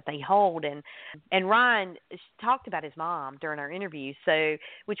memories that they hold. And Ryan talked about his mom during our interview, so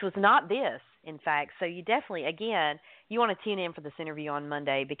which was not this, in fact. So you definitely, again, you want to tune in for this interview on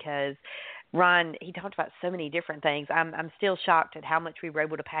Monday because Ryan, he talked about so many different things. I'm still shocked at how much we were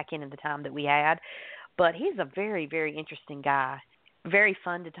able to pack in the time that we had. But he's a very, very interesting guy, very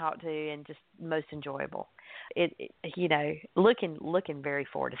fun to talk to, and just most enjoyable. You know, looking very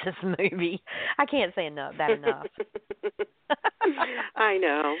forward to this movie. I can't say enough. I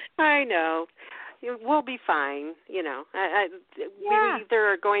know. We'll be fine. You know, we either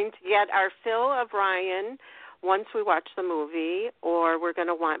are going to get our fill of Ryan once we watch the movie, or we're going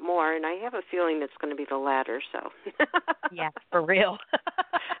to want more, and I have a feeling it's going to be the latter. So. Yeah, for real.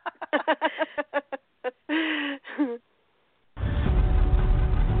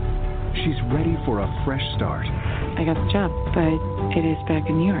 She's ready for a fresh start. I got the job, but it is back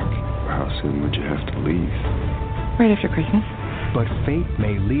in New York. How soon would you have to leave? Right after Christmas. But fate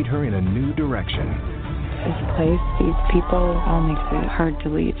may lead her in a new direction. This place, these people, all makes it hard to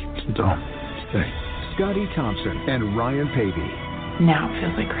leave. Don't stay. Scotty Thompson and Ryan Pavey. Now it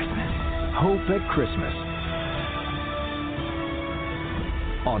feels like Christmas. Hope at Christmas.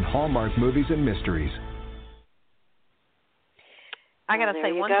 On Hallmark Movies and Mysteries. I got to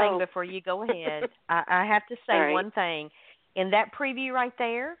say one thing before you go ahead. I have to say one thing. In that preview right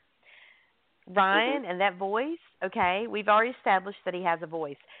there, Ryan and that voice, okay, we've already established that he has a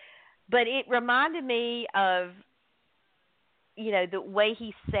voice. But it reminded me of, you know, the way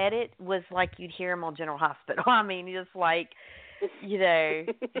he said it was like you'd hear him on General Hospital. I mean, just like, you know,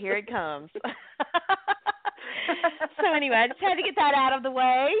 here it comes. So anyway, I just had to get that out of the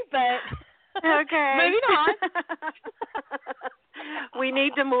way, but okay. Moving on. We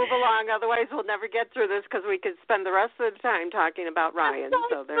need to move along, otherwise we'll never get through this because we could spend the rest of the time talking about Ryan.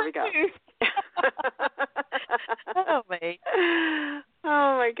 So there we go. Oh, mate.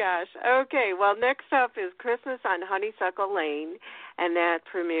 Oh, my gosh. Okay, well, next up is Christmas on Honeysuckle Lane, and that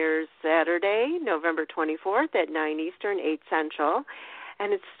premieres Saturday, November 24th at 9 Eastern, 8 Central,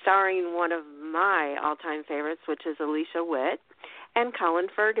 and it's starring one of my all-time favorites, which is Alicia Witt and Colin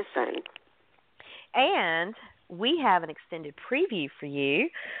Ferguson. And we have an extended preview for you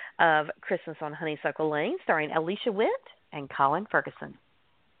of Christmas on Honeysuckle Lane, starring Alicia Witt and Colin Ferguson.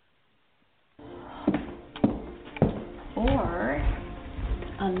 Or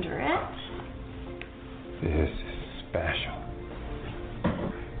under it. This is special.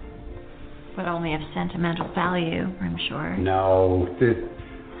 But only of sentimental value, I'm sure. No,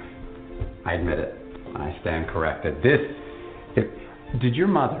 I admit it. I stand corrected. Did your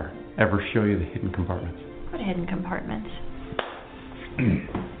mother ever show you the hidden compartments? What hidden compartments?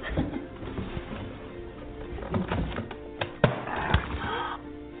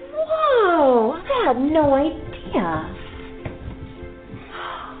 Whoa! I had no idea.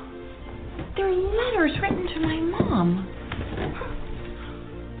 There are letters written to my mom.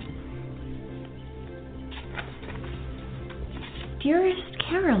 Dearest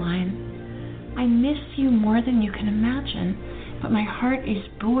Caroline, I miss you more than you can imagine, but my heart is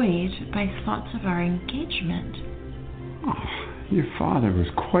buoyed by thoughts of our engagement. Oh, your father was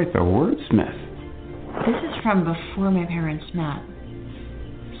quite the wordsmith. This is from before my parents met.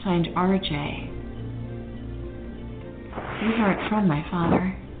 Signed RJ. These aren't from my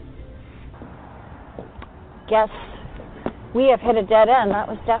father. Guess we have hit a dead end. That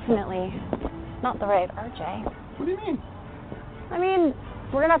was definitely not the right RJ. What do you mean? I mean,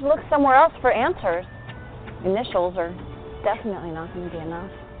 we're going to have to look somewhere else for answers. Initials are definitely not going to be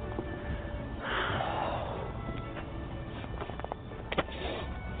enough.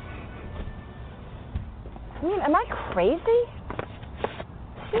 I mean, am I crazy?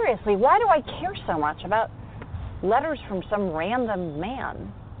 Seriously, why do I care so much about letters from some random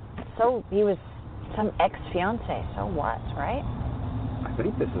man? So he was some ex-fiance, so what, right? I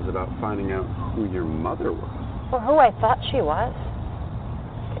think this is about finding out who your mother was. Or who I thought she was.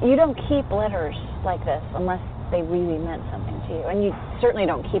 You don't keep letters like this unless they really meant something to you. And you certainly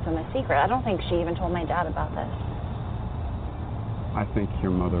don't keep them a secret. I don't think she even told my dad about this. I think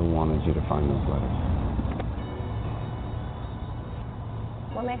your mother wanted you to find those letters.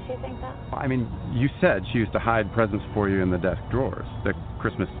 What makes you think that? I mean, you said she used to hide presents for you in the desk drawers, the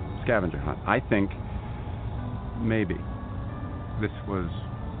Christmas scavenger hunt. I think maybe this was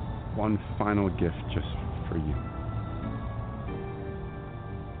one final gift just for you.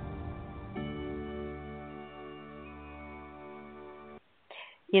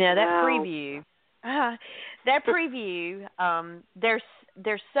 You know, that Wow. preview,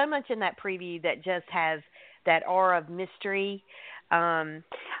 there's so much in that preview that just has that aura of mystery. I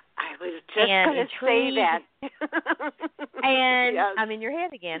was just going to say that. And yes. I'm in your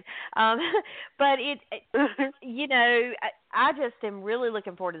head again. But you know, I just am really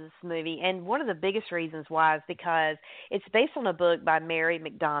looking forward to this movie. And one of the biggest reasons why is because it's based on a book by Mary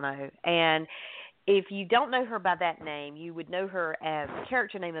McDonough. And if you don't know her by that name, you would know her as the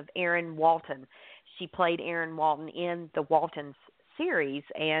character name of Erin Walton. She played Erin Walton in the Waltons series,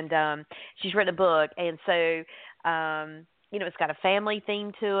 and she's written a book. And so, you know, it's got a family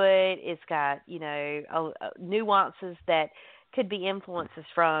theme to it. It's got, you know, nuances that could be influences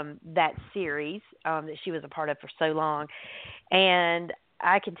from that series that she was a part of for so long. And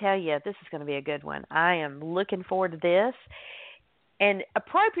I can tell you, this is going to be a good one. I am looking forward to this. And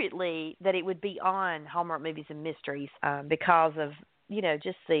appropriately that it would be on Hallmark Movies and Mysteries because of, you know,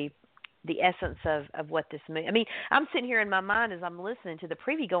 just the essence of what this movie. I mean, I'm sitting here in my mind as I'm listening to the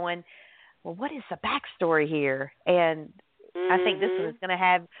preview going, well, what is the backstory here? And I think this one is going to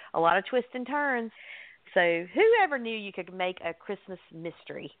have a lot of twists and turns. So whoever knew you could make a Christmas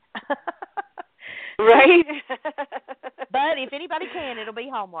mystery? Right? But if anybody can, it'll be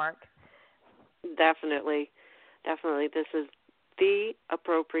Hallmark. Definitely. This is the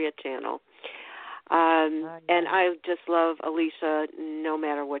appropriate channel. And I just love Alicia no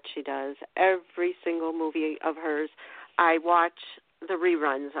matter what she does. Every single movie of hers, I watch the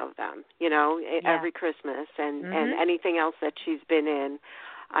reruns of them, you know, every Christmas and anything else that she's been in,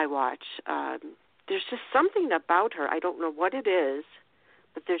 I watch. There's just something about her. I don't know what it is,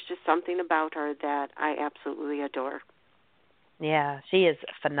 but there's just something about her that I absolutely adore. Yeah, she is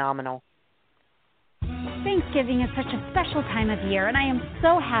phenomenal. Thanksgiving is such a special time of year, and I am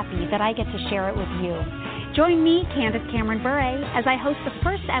so happy that I get to share it with you. Join me, Candace Cameron Bure, as I host the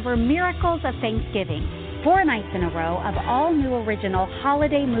first ever Miracles of Thanksgiving, 4 nights in a row of all new original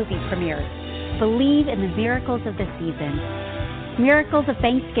holiday movie premieres. Believe in the miracles of the season. Miracles of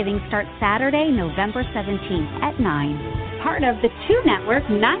Thanksgiving starts Saturday, November 17th at 9. Part of the 2 Network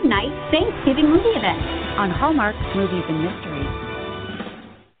 9-night Thanksgiving movie event on Hallmark Movies and Mysteries.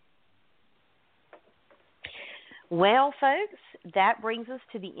 Well, folks, that brings us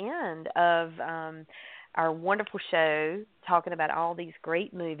to the end of our wonderful show talking about all these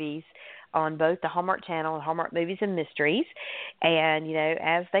great movies on both the Hallmark Channel and Hallmark Movies and Mysteries. And, you know,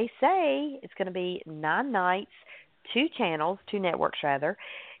 as they say, it's going to be 9 nights, 2 channels, 2 networks rather,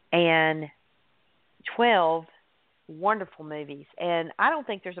 and 12 wonderful movies. And I don't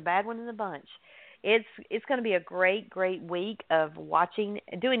think there's a bad one in the bunch. It's going to be a great week of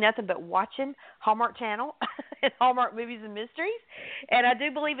doing nothing but watching Hallmark Channel and Hallmark Movies and Mysteries. And I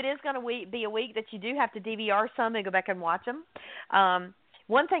do believe it is going to be a week that you do have to DVR some and go back and watch them.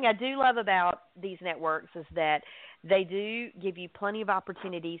 One thing I do love about these networks is that they do give you plenty of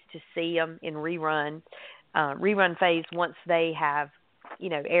opportunities to see them in rerun phase once they have, you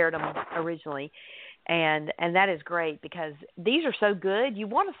know, aired them originally. And that is great because these are so good. You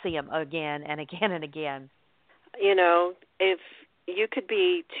want to see them again and again and again. You know, if you could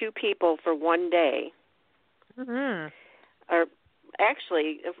be 2 people for one day, or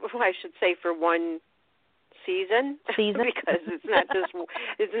actually, I should say for one season, because it's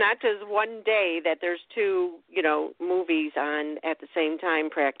not just one day that there's 2, you know, movies on at the same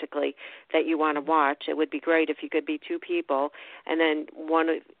time practically that you want to watch. It would be great if you could be 2 people, and then one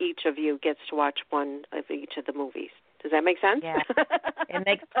of each of you gets to watch one of each of the movies. Does that make sense? Yeah, it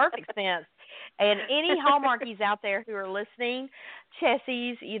makes perfect sense. And any Hallmarkies out there who are listening,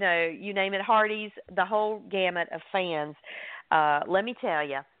 Chessies, you know, you name it, Hardys, the whole gamut of fans, let me tell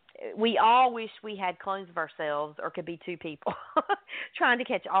you, we all wish we had clones of ourselves or could be 2 people trying to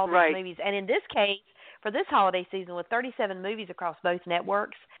catch all these movies. And in this case, for this holiday season with 37 movies across both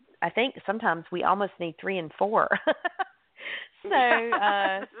networks, I think sometimes we almost need 3 and 4. So,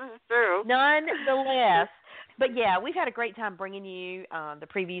 true. Nonetheless. But, yeah, we've had a great time bringing you the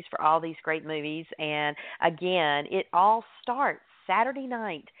previews for all these great movies. And, again, it all starts Saturday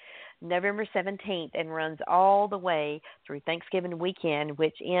night, November 17th, and runs all the way through Thanksgiving weekend,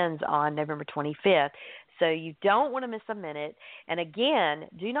 which ends on November 25th. So you don't want to miss a minute. And, again,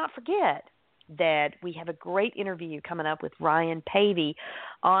 do not forget that we have a great interview coming up with Ryan Pavey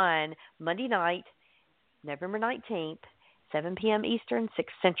on Monday night, November 19th, 7 p.m. Eastern,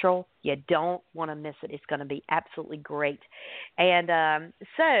 6 Central. You don't want to miss it. It's going to be absolutely great. And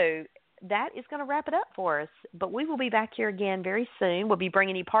so that is going to wrap it up for us. But we will be back here again very soon. We'll be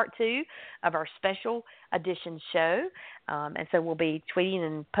bringing you part 2 of our special edition show. And so we'll be tweeting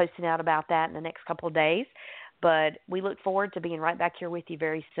and posting out about that in the next couple of days. But we look forward to being right back here with you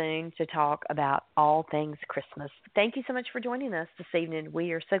very soon to talk about all things Christmas. Thank you so much for joining us this evening.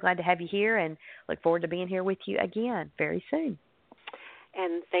 We are so glad to have you here and look forward to being here with you again very soon.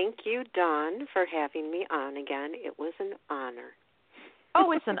 And thank you, Dawn, for having me on again. It was an honor.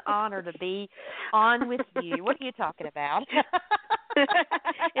 Oh, it's an honor to be on with you. What are you talking about?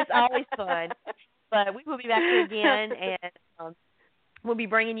 It's always fun. But we will be back here again, and we'll be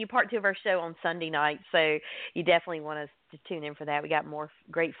bringing you part 2 of our show on Sunday night, so you definitely want us to tune in for that. We got more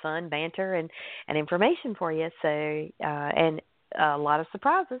great fun, banter, and information for you, so and a lot of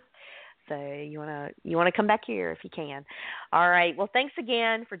surprises. So you want to come back here if you can. All right. Well, thanks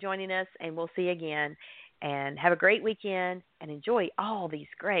again for joining us, and we'll see you again. And have a great weekend, and enjoy all these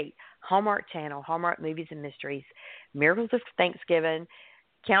great Hallmark Channel, Hallmark Movies and Mysteries, Miracles of Thanksgiving,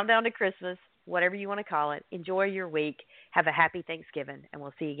 Countdown to Christmas, whatever you want to call it. Enjoy your week. Have a happy Thanksgiving, and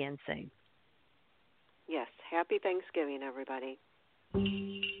we'll see you again soon. Yes, happy Thanksgiving, everybody.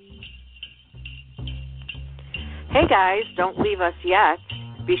 Hey, guys, don't leave us yet.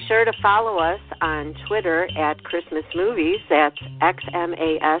 Be sure to follow us on Twitter at Christmas Movies. That's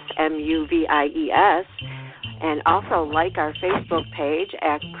XMASMUVIES. And also like our Facebook page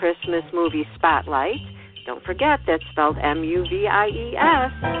at Christmas Movie Spotlight. Don't forget, that's spelled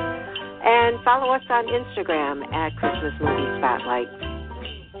MUVIES. And follow us on Instagram at Christmas Movie Spotlight.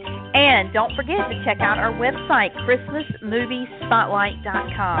 And don't forget to check out our website,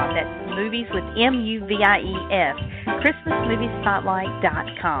 ChristmasMoviespotlight.com. That's movies with MUVIES.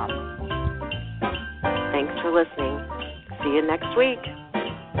 ChristmasMoviespotlight.com. Thanks for listening. See you next week.